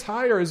 Floyd rates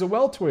higher as a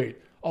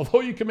welterweight.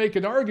 Although you can make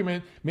an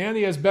argument,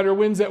 Manny has better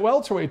wins at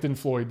welterweight than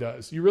Floyd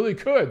does. You really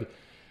could.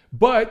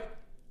 But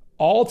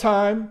all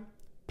time,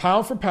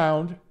 pound for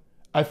pound,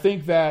 I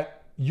think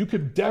that you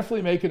could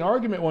definitely make an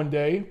argument one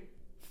day.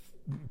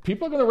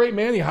 People are going to rate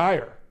Manny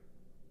higher.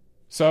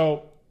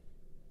 So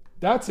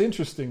that's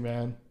interesting,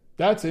 man.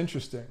 That's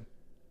interesting.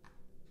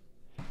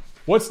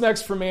 What's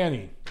next for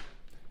Manny?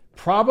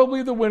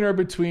 Probably the winner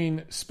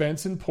between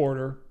Spence and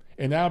Porter.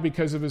 And now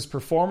because of his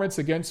performance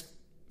against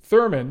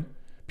Thurman,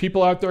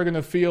 people out there are going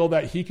to feel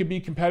that he could be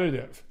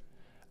competitive.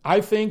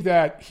 I think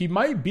that he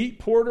might beat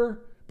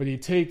Porter, but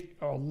he'd take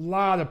a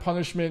lot of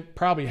punishment,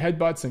 probably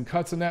headbutts and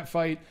cuts in that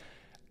fight.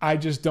 I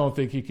just don't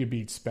think he could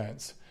beat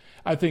Spence.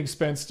 I think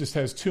Spence just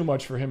has too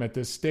much for him at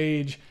this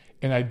stage,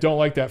 and I don't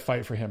like that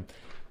fight for him.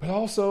 But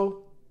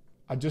also,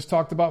 I just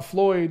talked about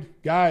Floyd.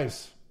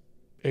 Guys,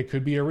 it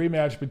could be a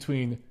rematch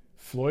between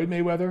Floyd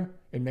Mayweather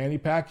and Manny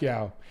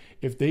Pacquiao.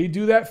 If they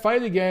do that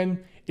fight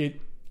again,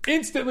 it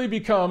instantly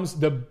becomes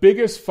the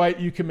biggest fight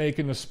you can make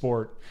in the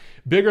sport.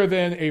 Bigger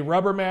than a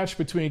rubber match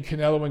between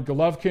Canelo and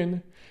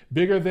Golovkin.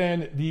 Bigger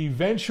than the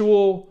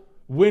eventual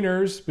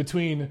winners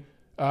between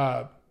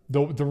the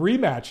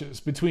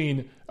rematches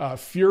between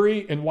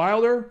Fury and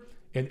Wilder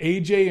and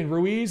AJ and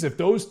Ruiz. If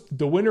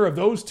the winner of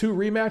those 2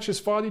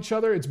 rematches fought each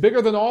other, it's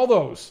bigger than all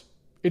those.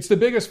 It's the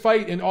biggest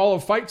fight in all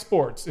of fight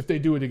sports if they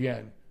do it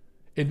again.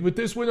 And with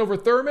this win over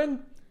Thurman,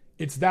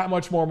 it's that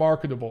much more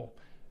marketable.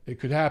 It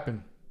could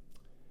happen.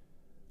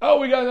 Oh,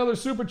 we got another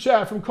super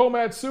chat from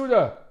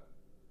Komatsuda.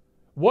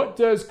 What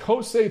does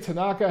Kosei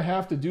Tanaka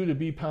have to do to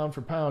be pound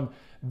for pound?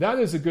 That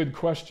is a good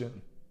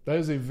question. That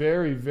is a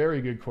very,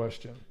 very good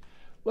question.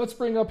 Let's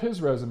bring up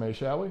his resume,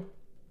 shall we?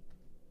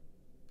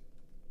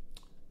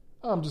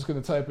 I'm just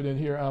going to type it in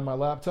here on my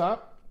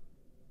laptop.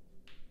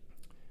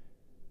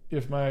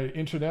 If my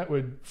internet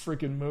would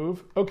freaking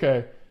move.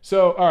 Okay,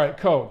 so, all right,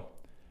 Ko.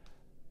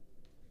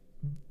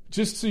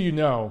 Just so you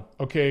know,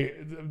 okay,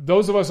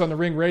 those of us on the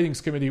Ring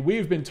Ratings Committee,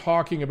 we've been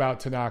talking about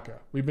Tanaka.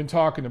 We've been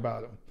talking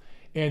about him.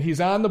 And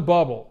he's on the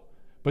bubble,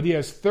 but he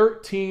has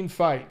 13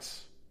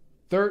 fights.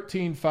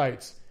 13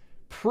 fights.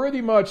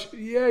 Pretty much,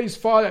 yeah, he's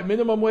fought at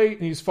minimum weight,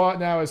 and he's fought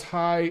now as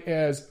high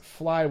as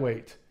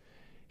flyweight.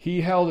 He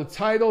held a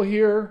title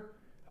here.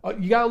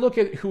 You got to look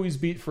at who he's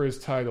beat for his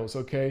titles,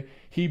 okay?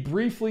 He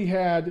briefly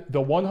had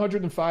the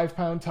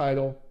 105-pound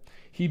title.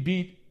 He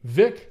beat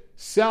Vic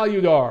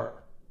Saludar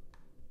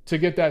to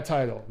get that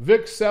title.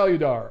 Vic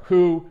Saludar,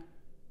 who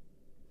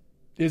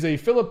is a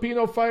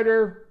Filipino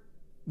fighter,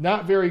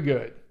 not very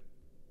good.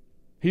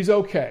 He's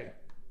okay.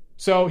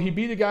 So he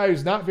beat a guy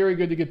who's not very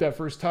good to get that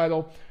first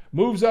title,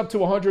 moves up to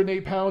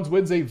 108 pounds,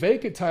 wins a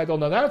vacant title.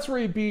 Now that's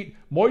where he beat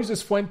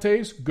Moises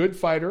Fuentes, good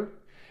fighter.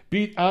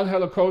 Beat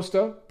Angel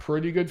Acosta,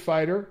 pretty good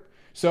fighter.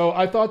 So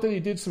I thought that he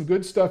did some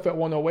good stuff at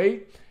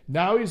 108.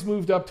 Now he's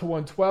moved up to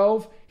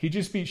 112. He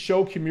just beat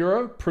Sho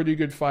Kimura, pretty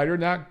good fighter.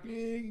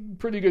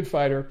 Pretty good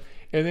fighter.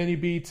 And then he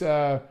beat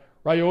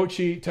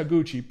Ryoichi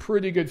Taguchi,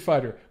 pretty good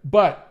fighter.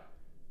 But,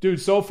 dude,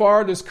 so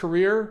far this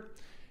career,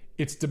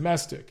 it's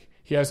domestic.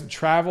 He hasn't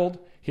traveled.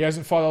 He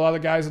hasn't fought a lot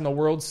of guys in the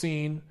world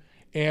scene.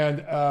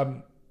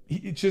 And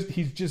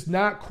he's just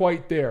not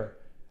quite there.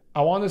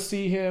 I want to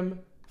see him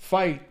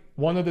fight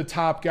one of the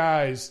top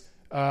guys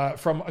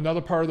from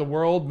another part of the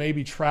world,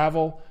 maybe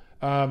travel,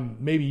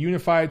 maybe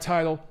unified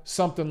title,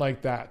 something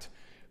like that.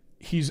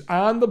 He's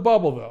on the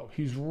bubble, though.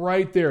 He's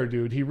right there,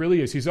 dude. He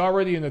really is. He's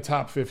already in the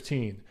top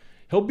 15.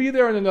 He'll be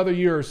there in another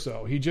year or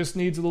so. He just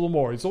needs a little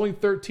more. It's only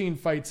 13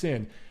 fights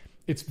in.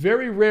 It's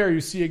very rare you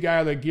see a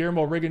guy like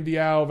Guillermo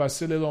Rigondeaux,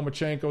 Vasily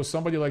Lomachenko,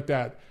 somebody like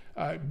that,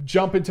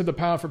 jump into the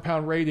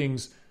pound-for-pound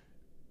ratings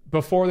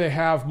before they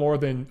have more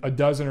than a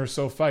dozen or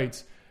so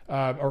fights,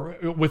 or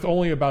with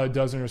only about a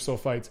dozen or so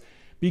fights,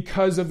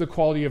 because of the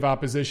quality of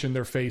opposition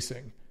they're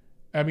facing.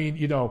 I mean,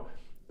 you know,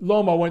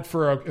 Loma went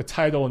for a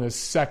title in his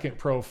second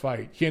pro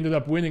fight. He ended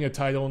up winning a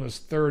title in his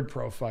third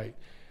pro fight.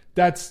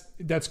 That's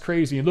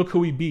crazy. And look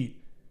who he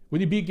beat. When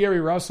he beat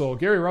Gary Russell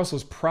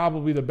is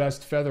probably the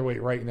best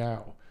featherweight right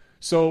now.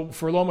 So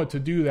for Loma to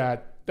do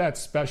that, that's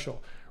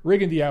special.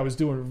 Rigondeaux was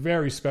doing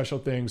very special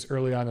things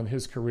early on in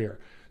his career.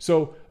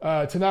 So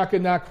Tanaka,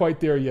 not quite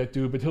there yet,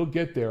 dude, but he'll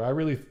get there.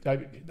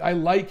 I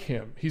like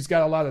him. He's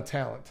got a lot of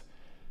talent.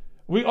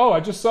 I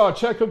just saw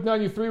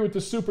CheckHook93 with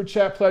the super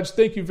chat pledge.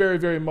 Thank you very,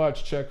 very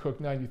much,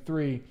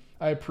 CheckHook93.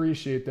 I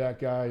appreciate that,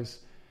 guys.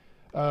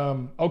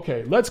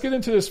 Okay, let's get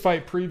into this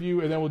fight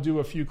preview, and then we'll do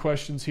a few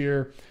questions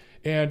here.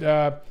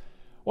 And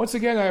once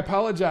again, I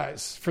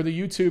apologize for the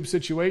YouTube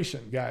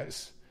situation,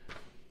 guys.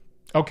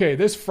 Okay,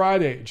 this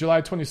Friday,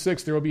 July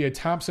 26th, there will be a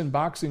Thompson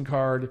boxing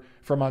card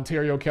from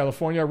Ontario,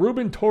 California.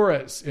 Ruben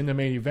Torres in the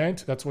main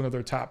event. That's one of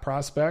their top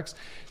prospects.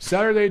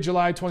 Saturday,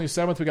 July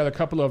 27th, we got a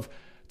couple of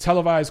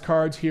televised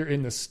cards here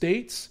in the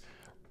States.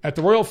 At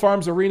the Royal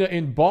Farms Arena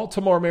in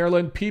Baltimore,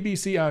 Maryland,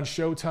 PBC on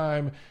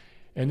Showtime.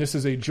 And this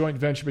is a joint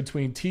venture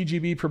between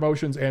TGB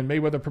Promotions and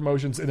Mayweather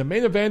Promotions. In the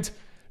main event,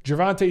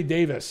 Gervonta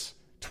Davis,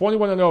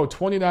 21-0,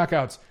 20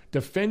 knockouts,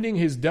 defending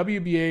his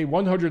WBA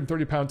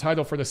 130-pound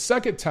title for the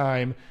second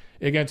time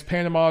against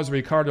Panama's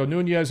Ricardo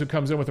Nunez, who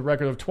comes in with a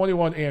record of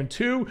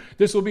 21-2.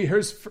 This will be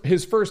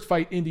his first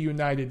fight in the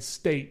United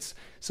States.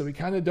 So we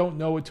kind of don't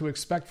know what to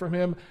expect from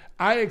him.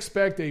 I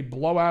expect a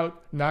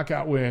blowout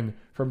knockout win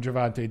from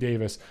Gervonta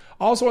Davis.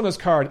 Also on this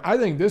card, I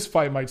think this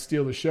fight might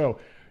steal the show.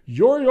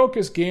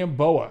 Yuriorkis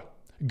Gamboa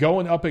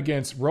going up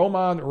against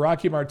Roman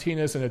Rocky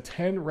Martinez in a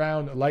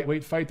 10-round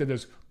lightweight fight that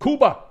is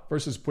Cuba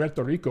versus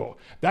Puerto Rico.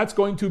 That's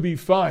going to be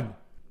fun.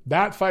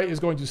 That fight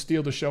is going to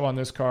steal the show on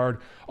this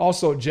card.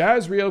 Also,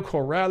 Jazriel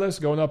Corrales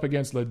going up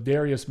against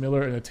Ladarius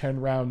Miller in a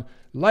 10-round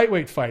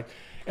lightweight fight.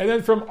 And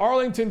then from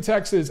Arlington,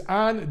 Texas,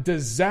 on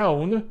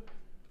DAZN,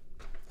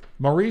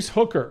 Maurice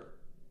Hooker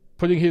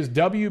putting his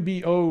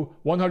WBO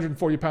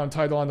 140-pound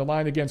title on the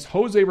line against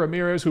Jose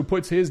Ramirez, who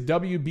puts his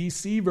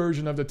WBC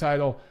version of the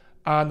title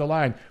on the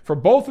line. For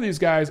both of these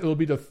guys, it'll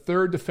be the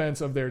third defense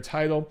of their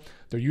title.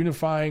 They're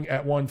unifying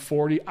at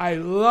 140. I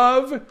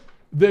love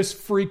this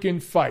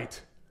freaking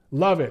fight.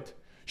 Love it.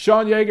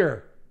 Sean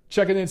Yeager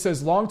checking in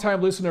says,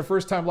 long-time listener,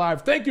 first-time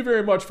live. Thank you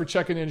very much for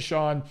checking in,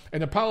 Sean.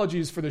 And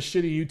apologies for the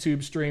shitty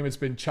YouTube stream. It's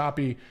been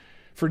choppy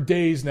for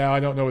days now. I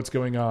don't know what's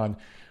going on.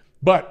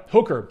 But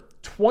Hooker,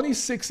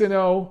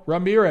 26-0.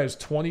 Ramirez,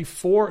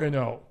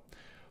 24-0.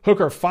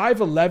 Hooker,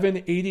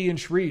 5'11",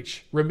 80-inch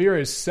reach.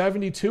 Ramirez,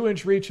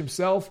 72-inch reach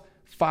himself,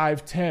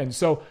 5'10".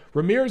 So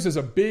Ramirez is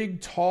a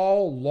big,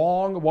 tall,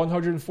 long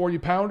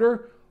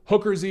 140-pounder.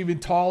 Hooker's even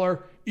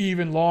taller,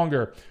 even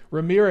longer.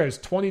 Ramirez,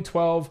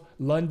 2012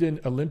 London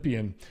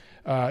Olympian.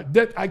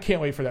 I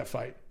can't wait for that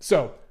fight.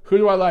 So, who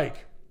do I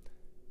like?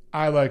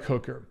 I like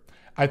Hooker.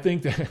 I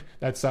think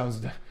that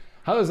sounds...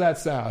 How does that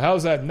sound? How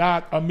is that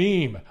not a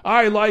meme?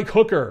 I like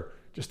Hooker.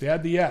 Just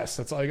add the S.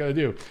 That's all you got to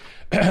do.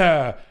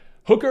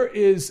 Hooker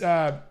is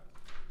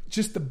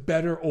just the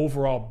better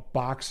overall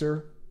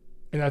boxer.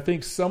 And I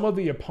think some of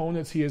the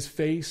opponents he has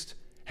faced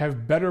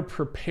have better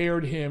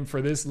prepared him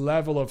for this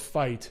level of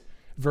fight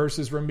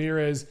versus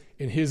Ramirez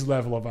in his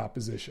level of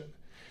opposition.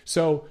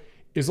 So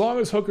as long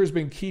as Hooker's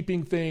been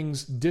keeping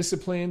things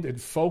disciplined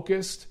and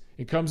focused,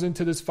 it comes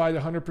into this fight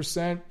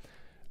 100%,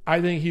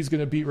 I think he's going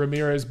to beat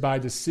Ramirez by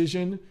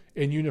decision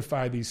and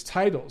unify these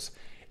titles.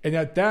 And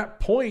at that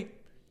point,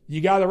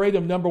 you got to rate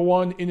him number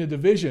one in the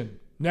division.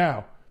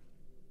 Now,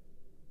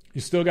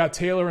 you still got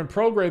Taylor and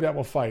Prograis that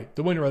will fight.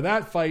 The winner of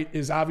that fight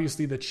is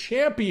obviously the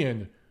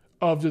champion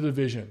of the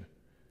division.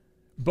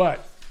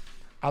 But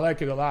I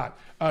like it a lot.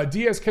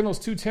 DS Kennels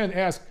 210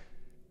 asks,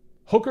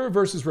 Hooker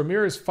versus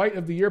Ramirez fight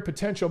of the year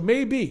potential?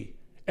 Maybe.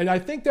 And I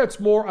think that's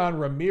more on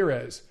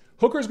Ramirez.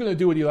 Hooker's going to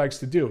do what he likes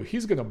to do.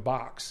 He's going to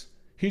box.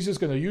 He's just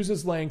going to use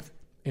his length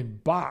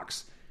and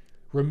box.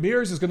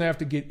 Ramirez is going to have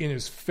to get in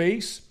his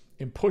face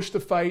and push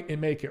the fight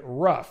and make it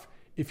rough.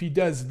 If he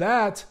does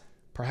that,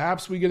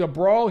 perhaps we get a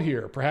brawl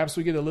here. Perhaps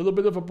we get a little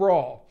bit of a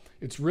brawl.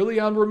 It's really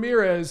on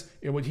Ramirez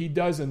and what he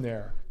does in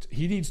there.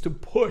 He needs to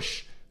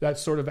push that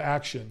sort of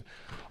action.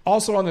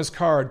 Also on this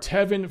card,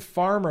 Tevin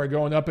Farmer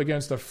going up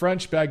against the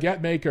French baguette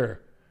maker,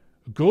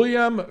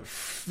 Guillaume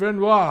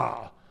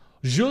Frenois.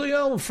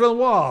 Julien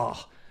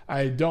Frenois.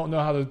 I don't know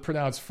how to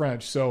pronounce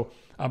French, so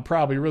I'm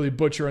probably really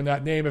butchering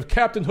that name. If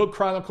Captain Hook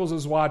Chronicles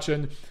is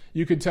watching,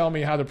 you can tell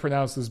me how to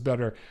pronounce this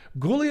better.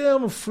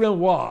 Guillaume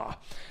Frenois.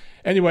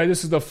 Anyway,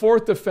 this is the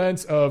fourth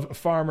defense of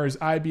Farmer's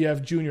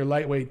IBF junior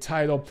lightweight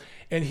title,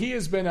 and he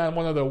has been on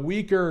one of the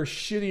weaker,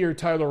 shittier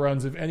title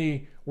runs of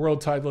any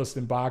world titleist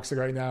in boxing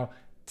right now.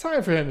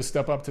 Time for him to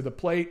step up to the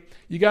plate.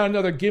 You got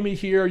another gimme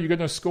here. You're going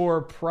to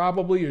score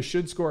you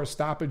should score a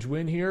stoppage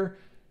win here.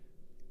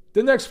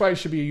 The next fight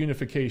should be a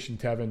unification,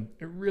 Tevin.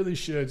 It really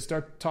should.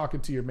 Start talking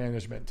to your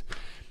management.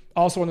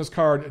 Also on this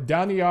card,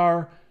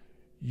 Daniar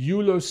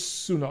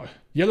Yelosunov,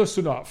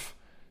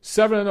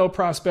 7-0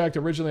 prospect,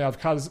 originally out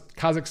of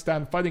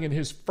Kazakhstan, fighting in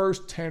his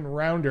first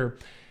 10-rounder.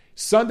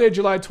 Sunday,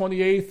 July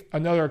 28th,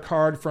 another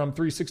card from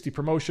 360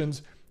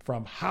 Promotions.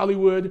 from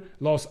Hollywood,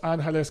 Los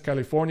Angeles,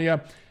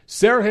 California.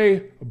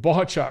 Sergey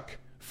Bohachuk,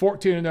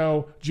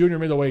 14-0 junior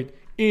middleweight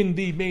in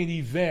the main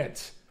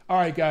event. All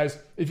right, guys,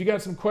 if you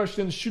got some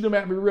questions, shoot them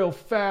at me real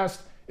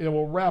fast, and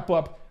we'll wrap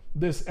up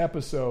this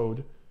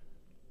episode.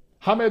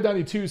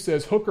 Hamed92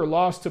 says, Hooker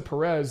lost to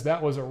Perez.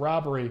 That was a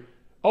robbery.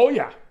 Oh,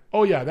 yeah.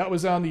 That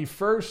was on the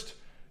first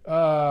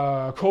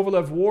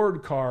Kovalev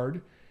Ward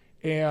card.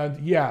 And,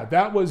 yeah,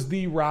 that was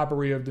the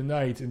robbery of the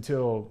night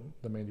until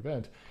the main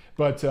event.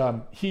 But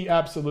he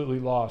absolutely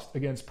lost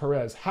against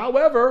Perez.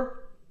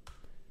 However,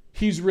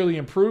 he's really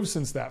improved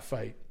since that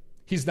fight.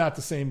 He's not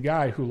the same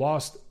guy who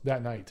lost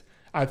that night.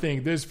 I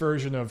think this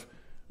version of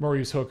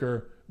Maurice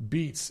Hooker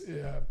beats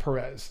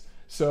Perez.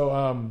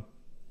 So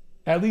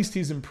at least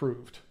he's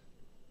improved.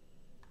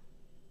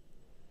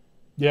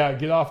 Yeah,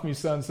 Get Off Me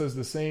Son says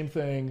the same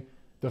thing.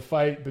 The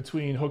fight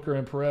between Hooker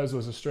and Perez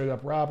was a straight-up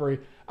robbery.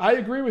 I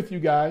agree with you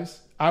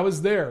guys. I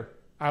was there.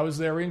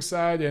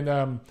 Ringside,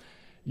 and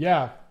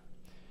yeah,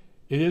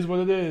 it is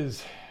what it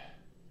is.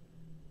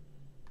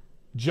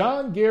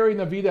 John Gary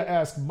Navita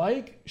asked,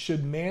 Mike,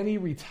 should Manny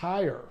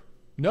retire?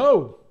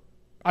 No.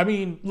 I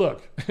mean,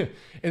 look,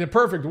 in a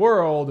perfect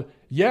world,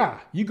 yeah,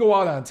 you go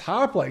out on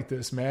top like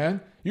this,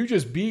 man. You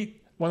just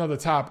beat one of the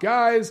top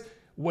guys,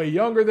 way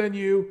younger than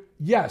you.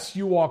 Yes,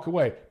 you walk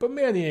away. But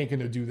Manny ain't going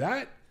to do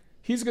that.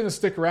 He's going to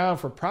stick around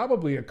for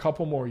probably a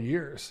couple more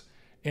years.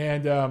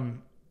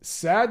 And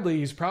sadly,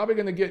 he's probably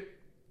going to get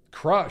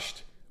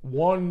crushed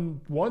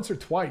once or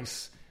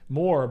twice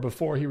more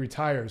before he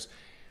retires.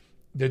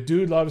 The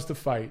dude loves to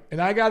fight. And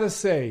I got to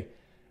say,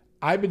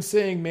 I've been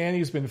saying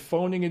Manny's been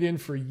phoning it in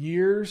for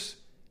years.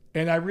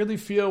 And I really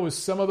feel with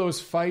some of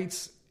those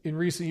fights in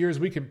recent years,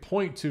 we can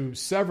point to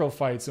several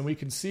fights and we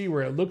can see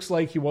where it looks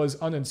like he was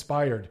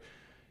uninspired.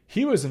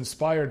 He was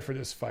inspired for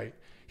this fight.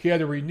 He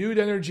had a renewed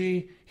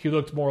energy. He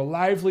looked more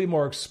lively,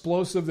 more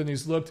explosive than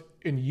he's looked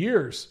in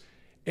years.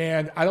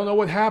 And I don't know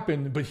what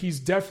happened, but he's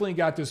definitely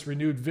got this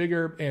renewed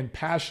vigor and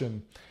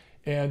passion.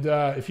 And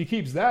if he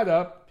keeps that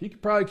up, he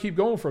could probably keep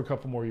going for a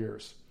couple more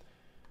years.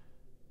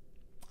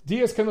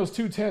 Diaz Canos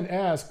 210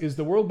 asks, is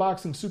the World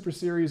Boxing Super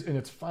Series in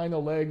its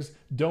final legs,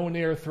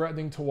 Donaire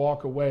threatening to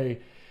walk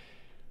away?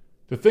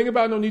 The thing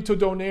about Nonito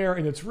Donaire,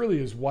 and it's really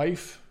his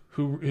wife,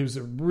 who is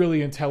a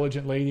really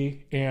intelligent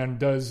lady and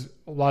does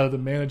a lot of the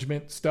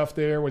management stuff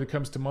there when it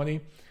comes to money.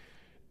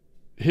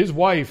 His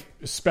wife,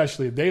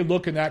 especially, they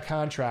look in that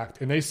contract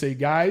and they say,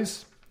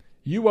 guys,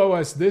 you owe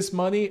us this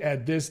money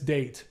at this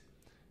date.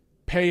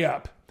 Pay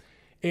up.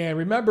 And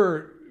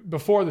remember,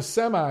 before the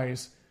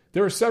semis,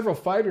 there were several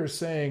fighters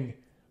saying,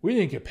 we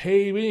didn't get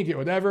paid, we didn't get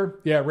whatever.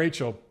 Yeah,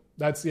 Rachel.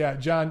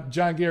 John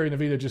Gary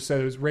Navita just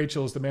said it was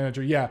Rachel is the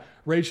manager. Yeah,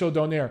 Rachel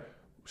Donaire.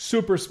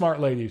 Super smart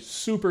lady,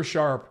 super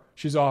sharp.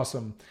 She's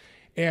awesome.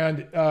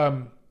 And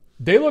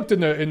they looked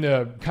in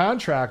the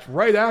contract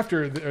right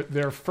after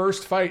their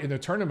first fight in the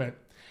tournament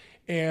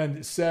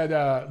and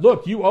said,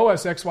 look, you owe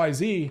us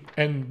XYZ,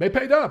 and they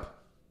paid up.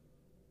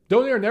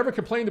 Donaire never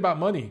complained about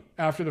money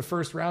after the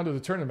first round of the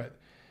tournament.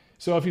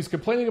 So if he's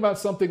complaining about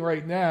something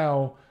right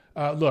now,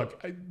 look,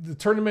 the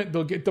tournament,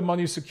 they'll get the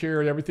money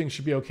secured. Everything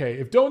should be okay.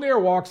 If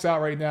Donaire walks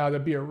out right now,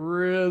 that'd be a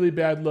really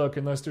bad look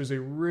unless there's a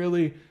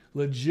really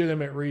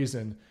legitimate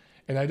reason.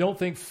 And I don't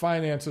think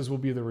finances will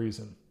be the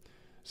reason.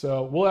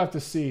 So we'll have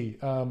to see.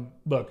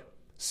 Look,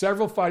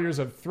 several fighters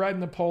have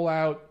threatened to pull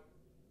out.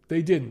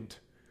 They didn't.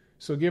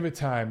 So give it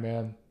time,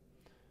 man.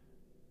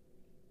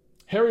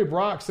 Harry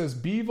Brock says,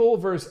 Bivol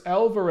versus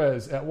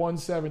Alvarez at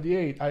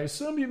 178. I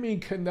assume you mean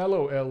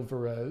Canelo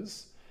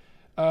Alvarez,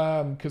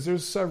 because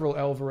there's several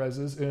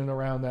Alvarezes in and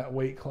around that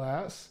weight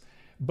class.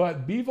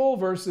 But Bivol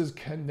versus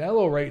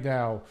Canelo right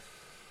now,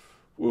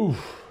 ooh,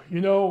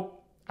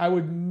 I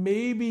would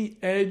maybe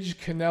edge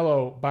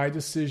Canelo by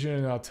decision,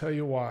 and I'll tell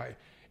you why.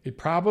 It'd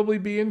probably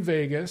be in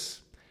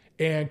Vegas,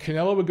 and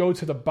Canelo would go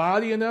to the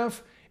body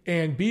enough,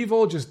 and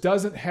Bivol just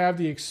doesn't have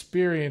the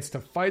experience to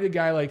fight a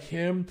guy like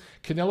him.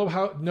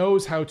 Canelo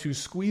knows how to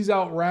squeeze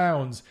out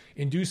rounds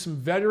and do some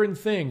veteran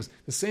things,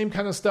 the same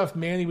kind of stuff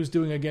Manny was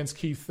doing against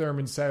Keith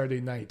Thurman Saturday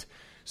night.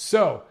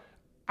 So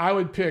I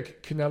would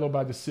pick Canelo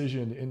by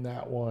decision in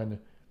that one.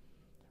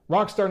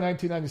 Rockstar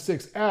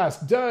 1996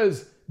 asks,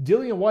 does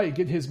Dillian Whyte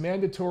get his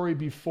mandatory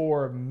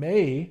before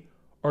May,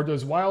 or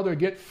does Wilder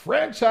get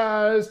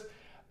franchised?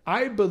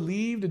 I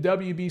believe the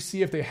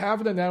WBC, if they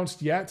haven't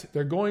announced yet,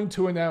 they're going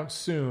to announce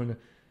soon.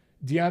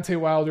 Deontay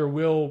Wilder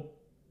will,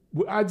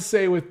 I'd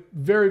say with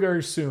very,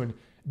 very soon,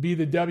 be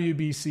the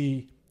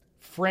WBC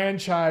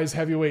franchise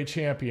heavyweight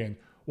champion.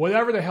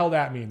 Whatever the hell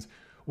that means.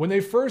 When they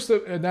first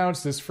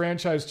announced this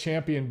franchise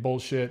champion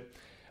bullshit,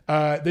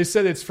 they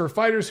said it's for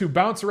fighters who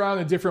bounce around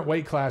in different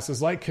weight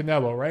classes, like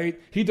Canelo,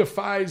 right? He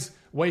defies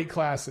weight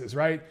classes,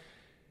 right?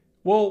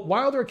 Well,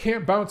 Wilder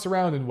can't bounce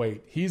around in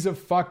weight. He's a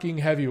fucking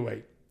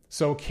heavyweight.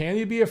 So can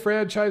he be a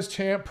franchise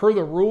champ per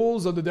the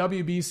rules of the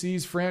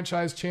WBC's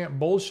franchise champ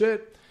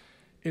bullshit?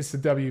 It's the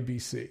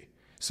WBC.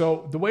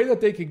 So the way that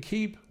they can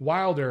keep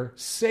Wilder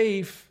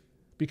safe,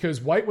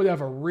 because Whyte would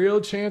have a real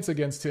chance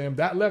against him,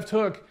 that left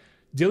hook,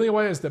 Dillian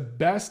Whyte is the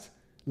best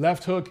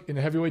left hook in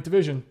the heavyweight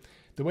division.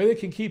 The way they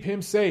can keep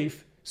him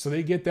safe so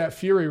they get that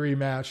Fury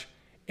rematch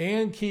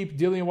and keep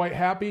Dillian Whyte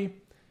happy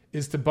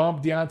is to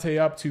bump Deontay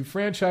up to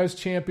franchise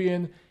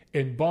champion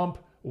and bump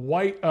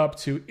Whyte up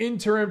to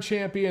interim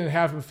champion and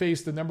have him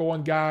face the number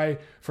one guy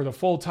for the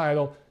full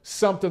title.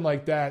 Something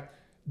like that.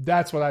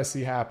 That's what I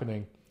see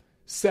happening.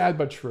 Sad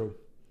but true.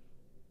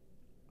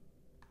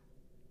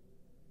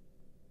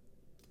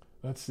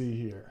 Let's see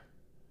here.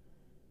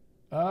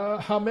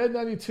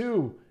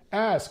 Hamed92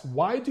 asks,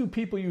 why do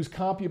people use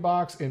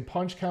CompuBox and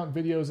punch count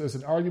videos as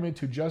an argument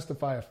to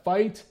justify a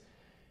fight?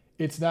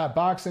 It's not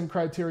boxing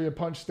criteria,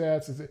 punch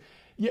stats.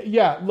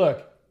 Yeah,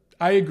 look,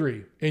 I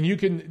agree.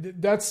 And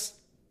that's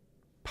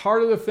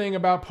part of the thing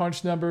about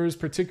punch numbers,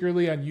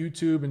 particularly on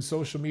YouTube and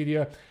social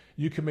media.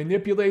 You can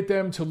manipulate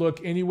them to look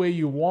any way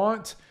you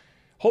want.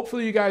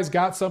 Hopefully you guys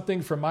got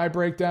something from my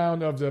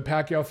breakdown of the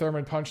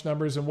Pacquiao-Thurman punch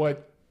numbers and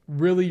what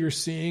really you're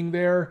seeing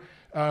there.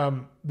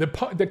 The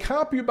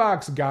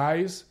CompuBox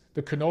guys,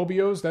 the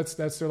Canobios, that's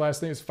their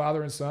last name, it's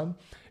father and son.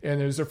 And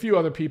there's a few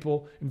other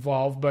people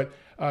involved, but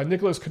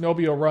Nicholas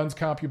Canobio runs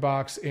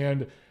CompuBox,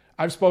 and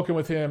I've spoken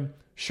with him.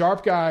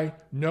 Sharp guy,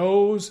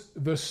 knows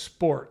the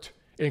sport,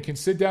 and can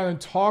sit down and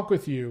talk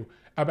with you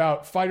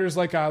about fighters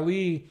like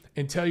Ali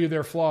and tell you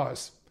their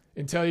flaws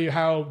and tell you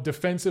how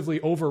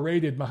defensively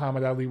overrated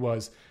Muhammad Ali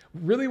was.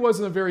 Really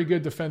wasn't a very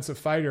good defensive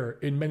fighter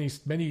in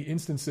many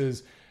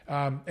instances.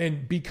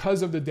 And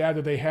because of the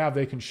data they have,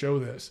 they can show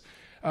this.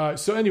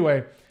 So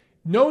anyway,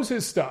 knows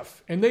his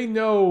stuff, and they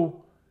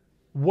know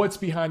what's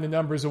behind the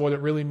numbers and what it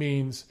really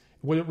means,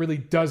 what it really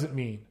doesn't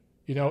mean.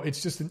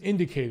 It's just an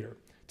indicator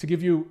to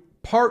give you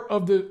part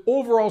of the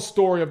overall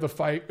story of the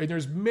fight, and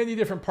there's many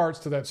different parts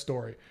to that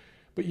story.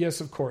 But yes,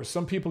 of course,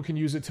 some people can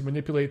use it to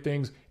manipulate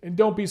things, and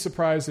don't be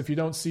surprised if you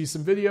don't see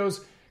some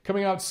videos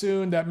coming out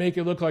soon that make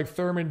it look like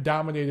Thurman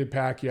dominated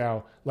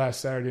Pacquiao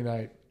last Saturday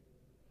night.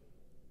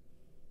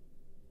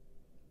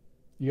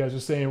 You guys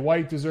are saying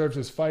Whyte deserves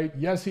his fight.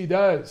 Yes, he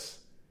does.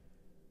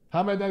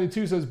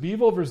 Hamed92 says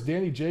Bivol versus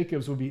Danny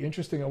Jacobs would be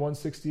interesting at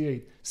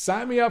 168.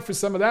 Sign me up for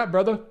some of that,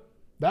 brother.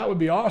 That would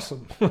be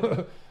awesome.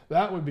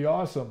 That would be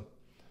awesome.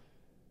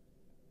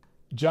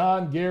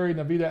 John Gary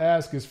Navita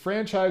asks, is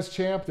franchise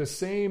champ the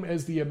same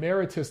as the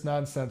emeritus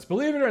nonsense?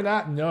 Believe it or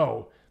not,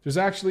 no. There's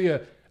actually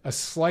a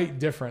slight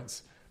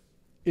difference.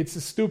 It's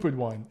a stupid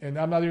one, and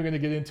I'm not even going to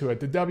get into it.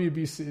 The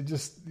WBC,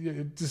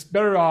 just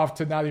better off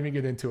to not even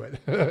get into it.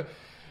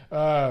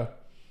 Rockstar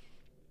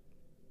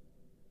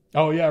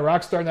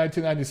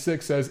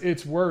 1996 says,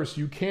 it's worse.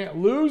 You can't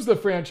lose the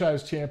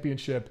franchise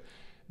championship.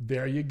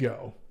 There you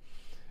go.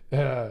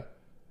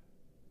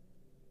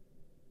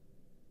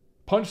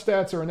 Punch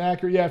stats are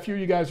inaccurate. Yeah, a few of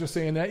you guys are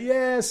saying that.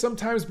 Yeah,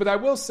 sometimes, but I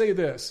will say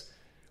this.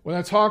 When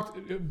I talked,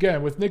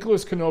 again, with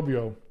Nicholas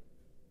Canobio,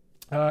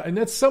 and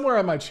that's somewhere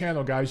on my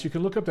channel, guys. You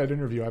can look up that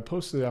interview. I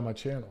posted it on my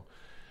channel.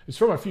 It's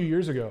from a few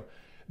years ago.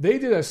 They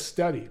did a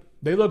study.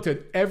 They looked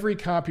at every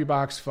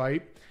CompuBox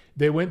fight.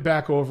 They went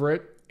back over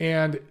it,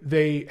 and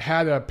they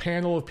had a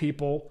panel of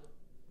people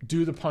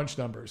do the punch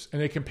numbers.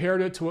 And they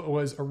compared it to what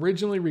was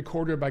originally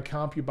recorded by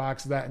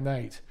CompuBox that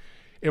night.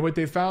 And what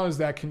they found is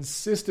that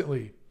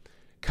consistently,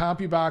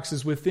 CompuBox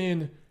is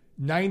within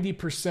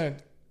 90%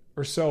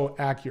 or so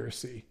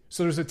accuracy.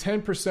 So there's a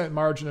 10%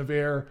 margin of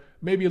error,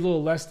 maybe a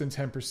little less than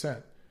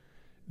 10%.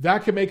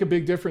 That can make a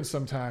big difference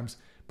sometimes.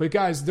 But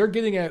guys, they're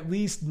getting at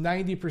least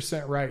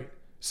 90% right.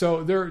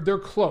 So they're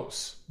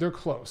close. They're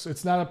close.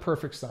 It's not a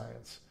perfect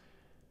science.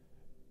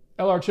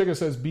 LR Chica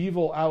says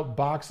Bivol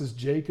outboxes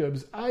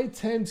Jacobs. I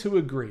tend to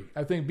agree.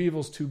 I think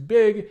Bivol's too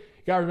big. You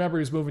got to remember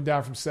he's moving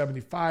down from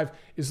 75.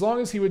 As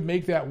long as he would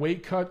make that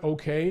weight cut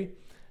okay,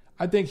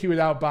 I think he would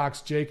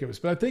outbox Jacobs.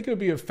 But I think it would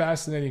be a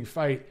fascinating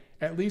fight,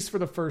 at least for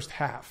the first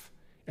half.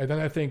 And then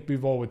I think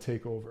Bivol would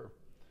take over.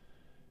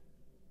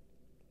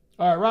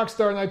 All right,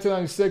 Rockstar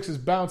 1996 is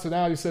bouncing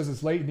out. He says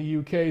it's late in the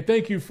UK.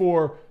 Thank you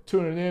for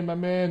tuning in, my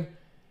man.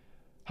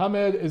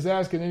 Hamed is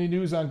asking, any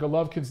news on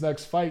Golovkin's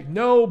next fight?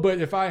 No, but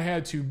if I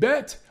had to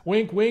bet,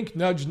 wink, wink,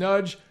 nudge,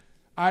 nudge,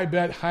 I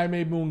bet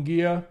Jaime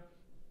Munguia.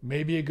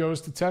 Maybe it goes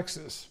to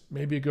Texas.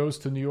 Maybe it goes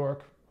to New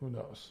York. Who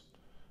knows?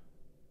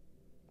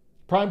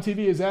 Prime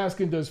TV is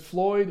asking, does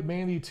Floyd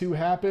Manny 2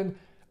 happen?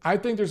 I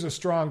think there's a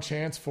strong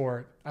chance for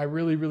it. I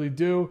really, really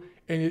do.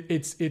 And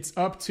it's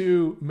up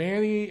to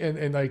Manny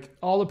and like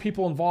all the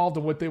people involved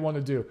and what they want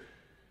to do.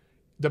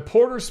 The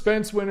Porter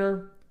Spence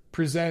winner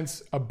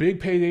presents a big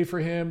payday for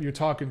him. You're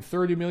talking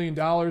 $30 million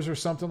or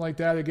something like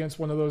that against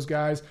one of those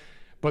guys.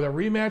 But a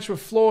rematch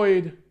with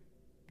Floyd,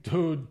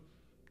 dude,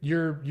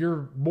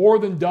 you're more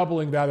than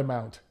doubling that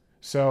amount.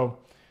 So,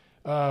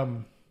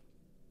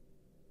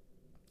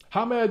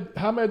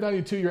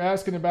 Hamed92, you're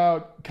asking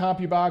about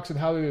CompuBox and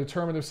how they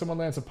determine if someone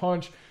lands a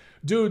punch.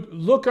 Dude,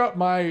 look up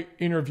my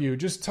interview.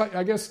 Just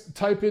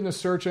type in the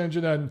search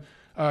engine on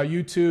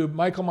YouTube,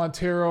 Michael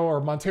Montero or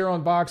Montero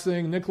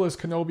Unboxing, Nicholas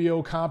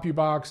Canobio,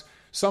 CompuBox,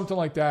 something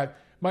like that.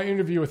 My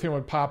interview with him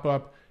would pop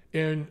up,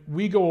 and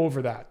we go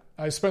over that.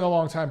 I spent a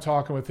long time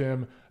talking with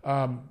him.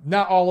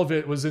 Not all of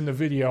it was in the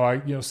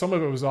video. Some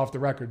of it was off the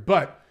record,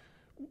 but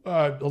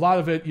a lot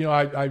of it,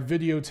 I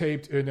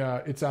videotaped and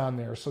it's on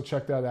there. So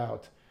check that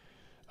out.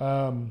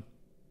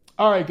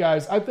 All right,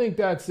 guys, I think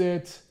that's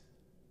it.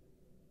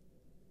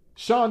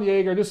 Sean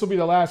Yeager, this will be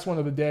the last one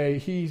of the day.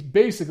 He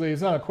basically,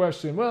 it's not a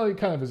question. Well, it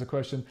kind of is a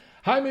question.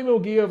 Jaime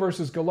Munguia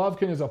versus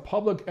Golovkin is a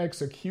public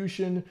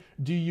execution.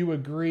 Do you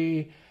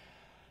agree?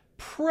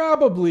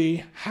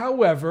 Probably.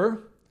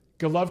 However,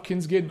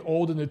 Golovkin's getting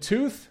old in the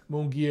tooth.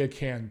 Munguia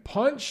can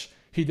punch.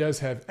 He does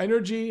have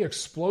energy,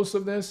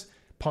 explosiveness,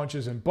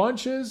 punches in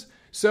bunches.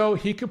 So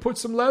he could put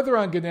some leather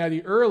on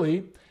Gennady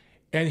early,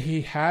 and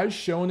he has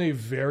shown a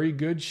very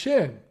good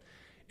chin.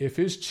 If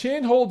his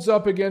chin holds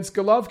up against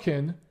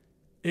Golovkin,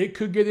 it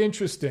could get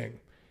interesting.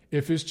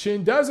 If his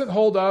chin doesn't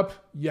hold up,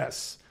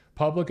 yes,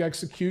 public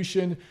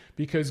execution,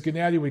 because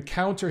Gennady would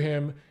counter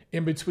him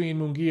in between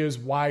Munguia's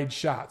wide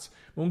shots.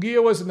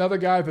 Munguia was another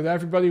guy that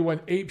everybody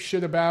went ape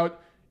shit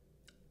about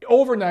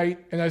overnight,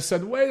 and I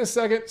said, wait a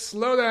second,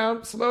 slow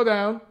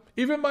down.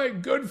 Even my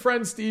good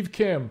friend Steve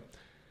Kim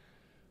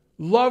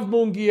loved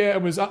Munguia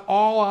and was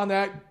all on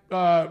that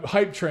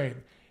hype train,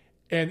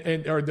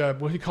 or the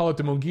what do you call it,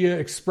 the Munguia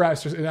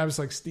Express, and I was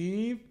like,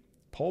 Steve,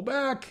 pull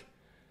back.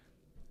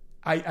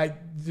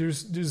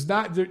 There's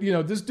not,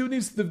 this dude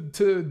needs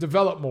to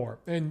develop more.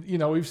 And,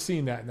 we've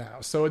seen that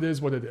now. So it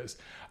is what it is.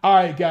 All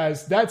right,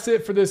 guys, that's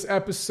it for this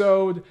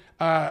episode.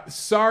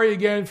 Sorry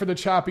again for the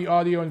choppy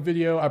audio and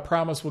video. I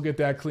promise we'll get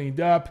that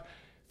cleaned up.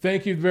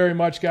 Thank you very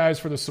much,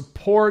 guys, for the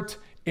support.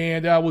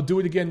 And we'll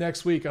do it again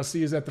next week. I'll see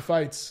you at the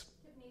fights.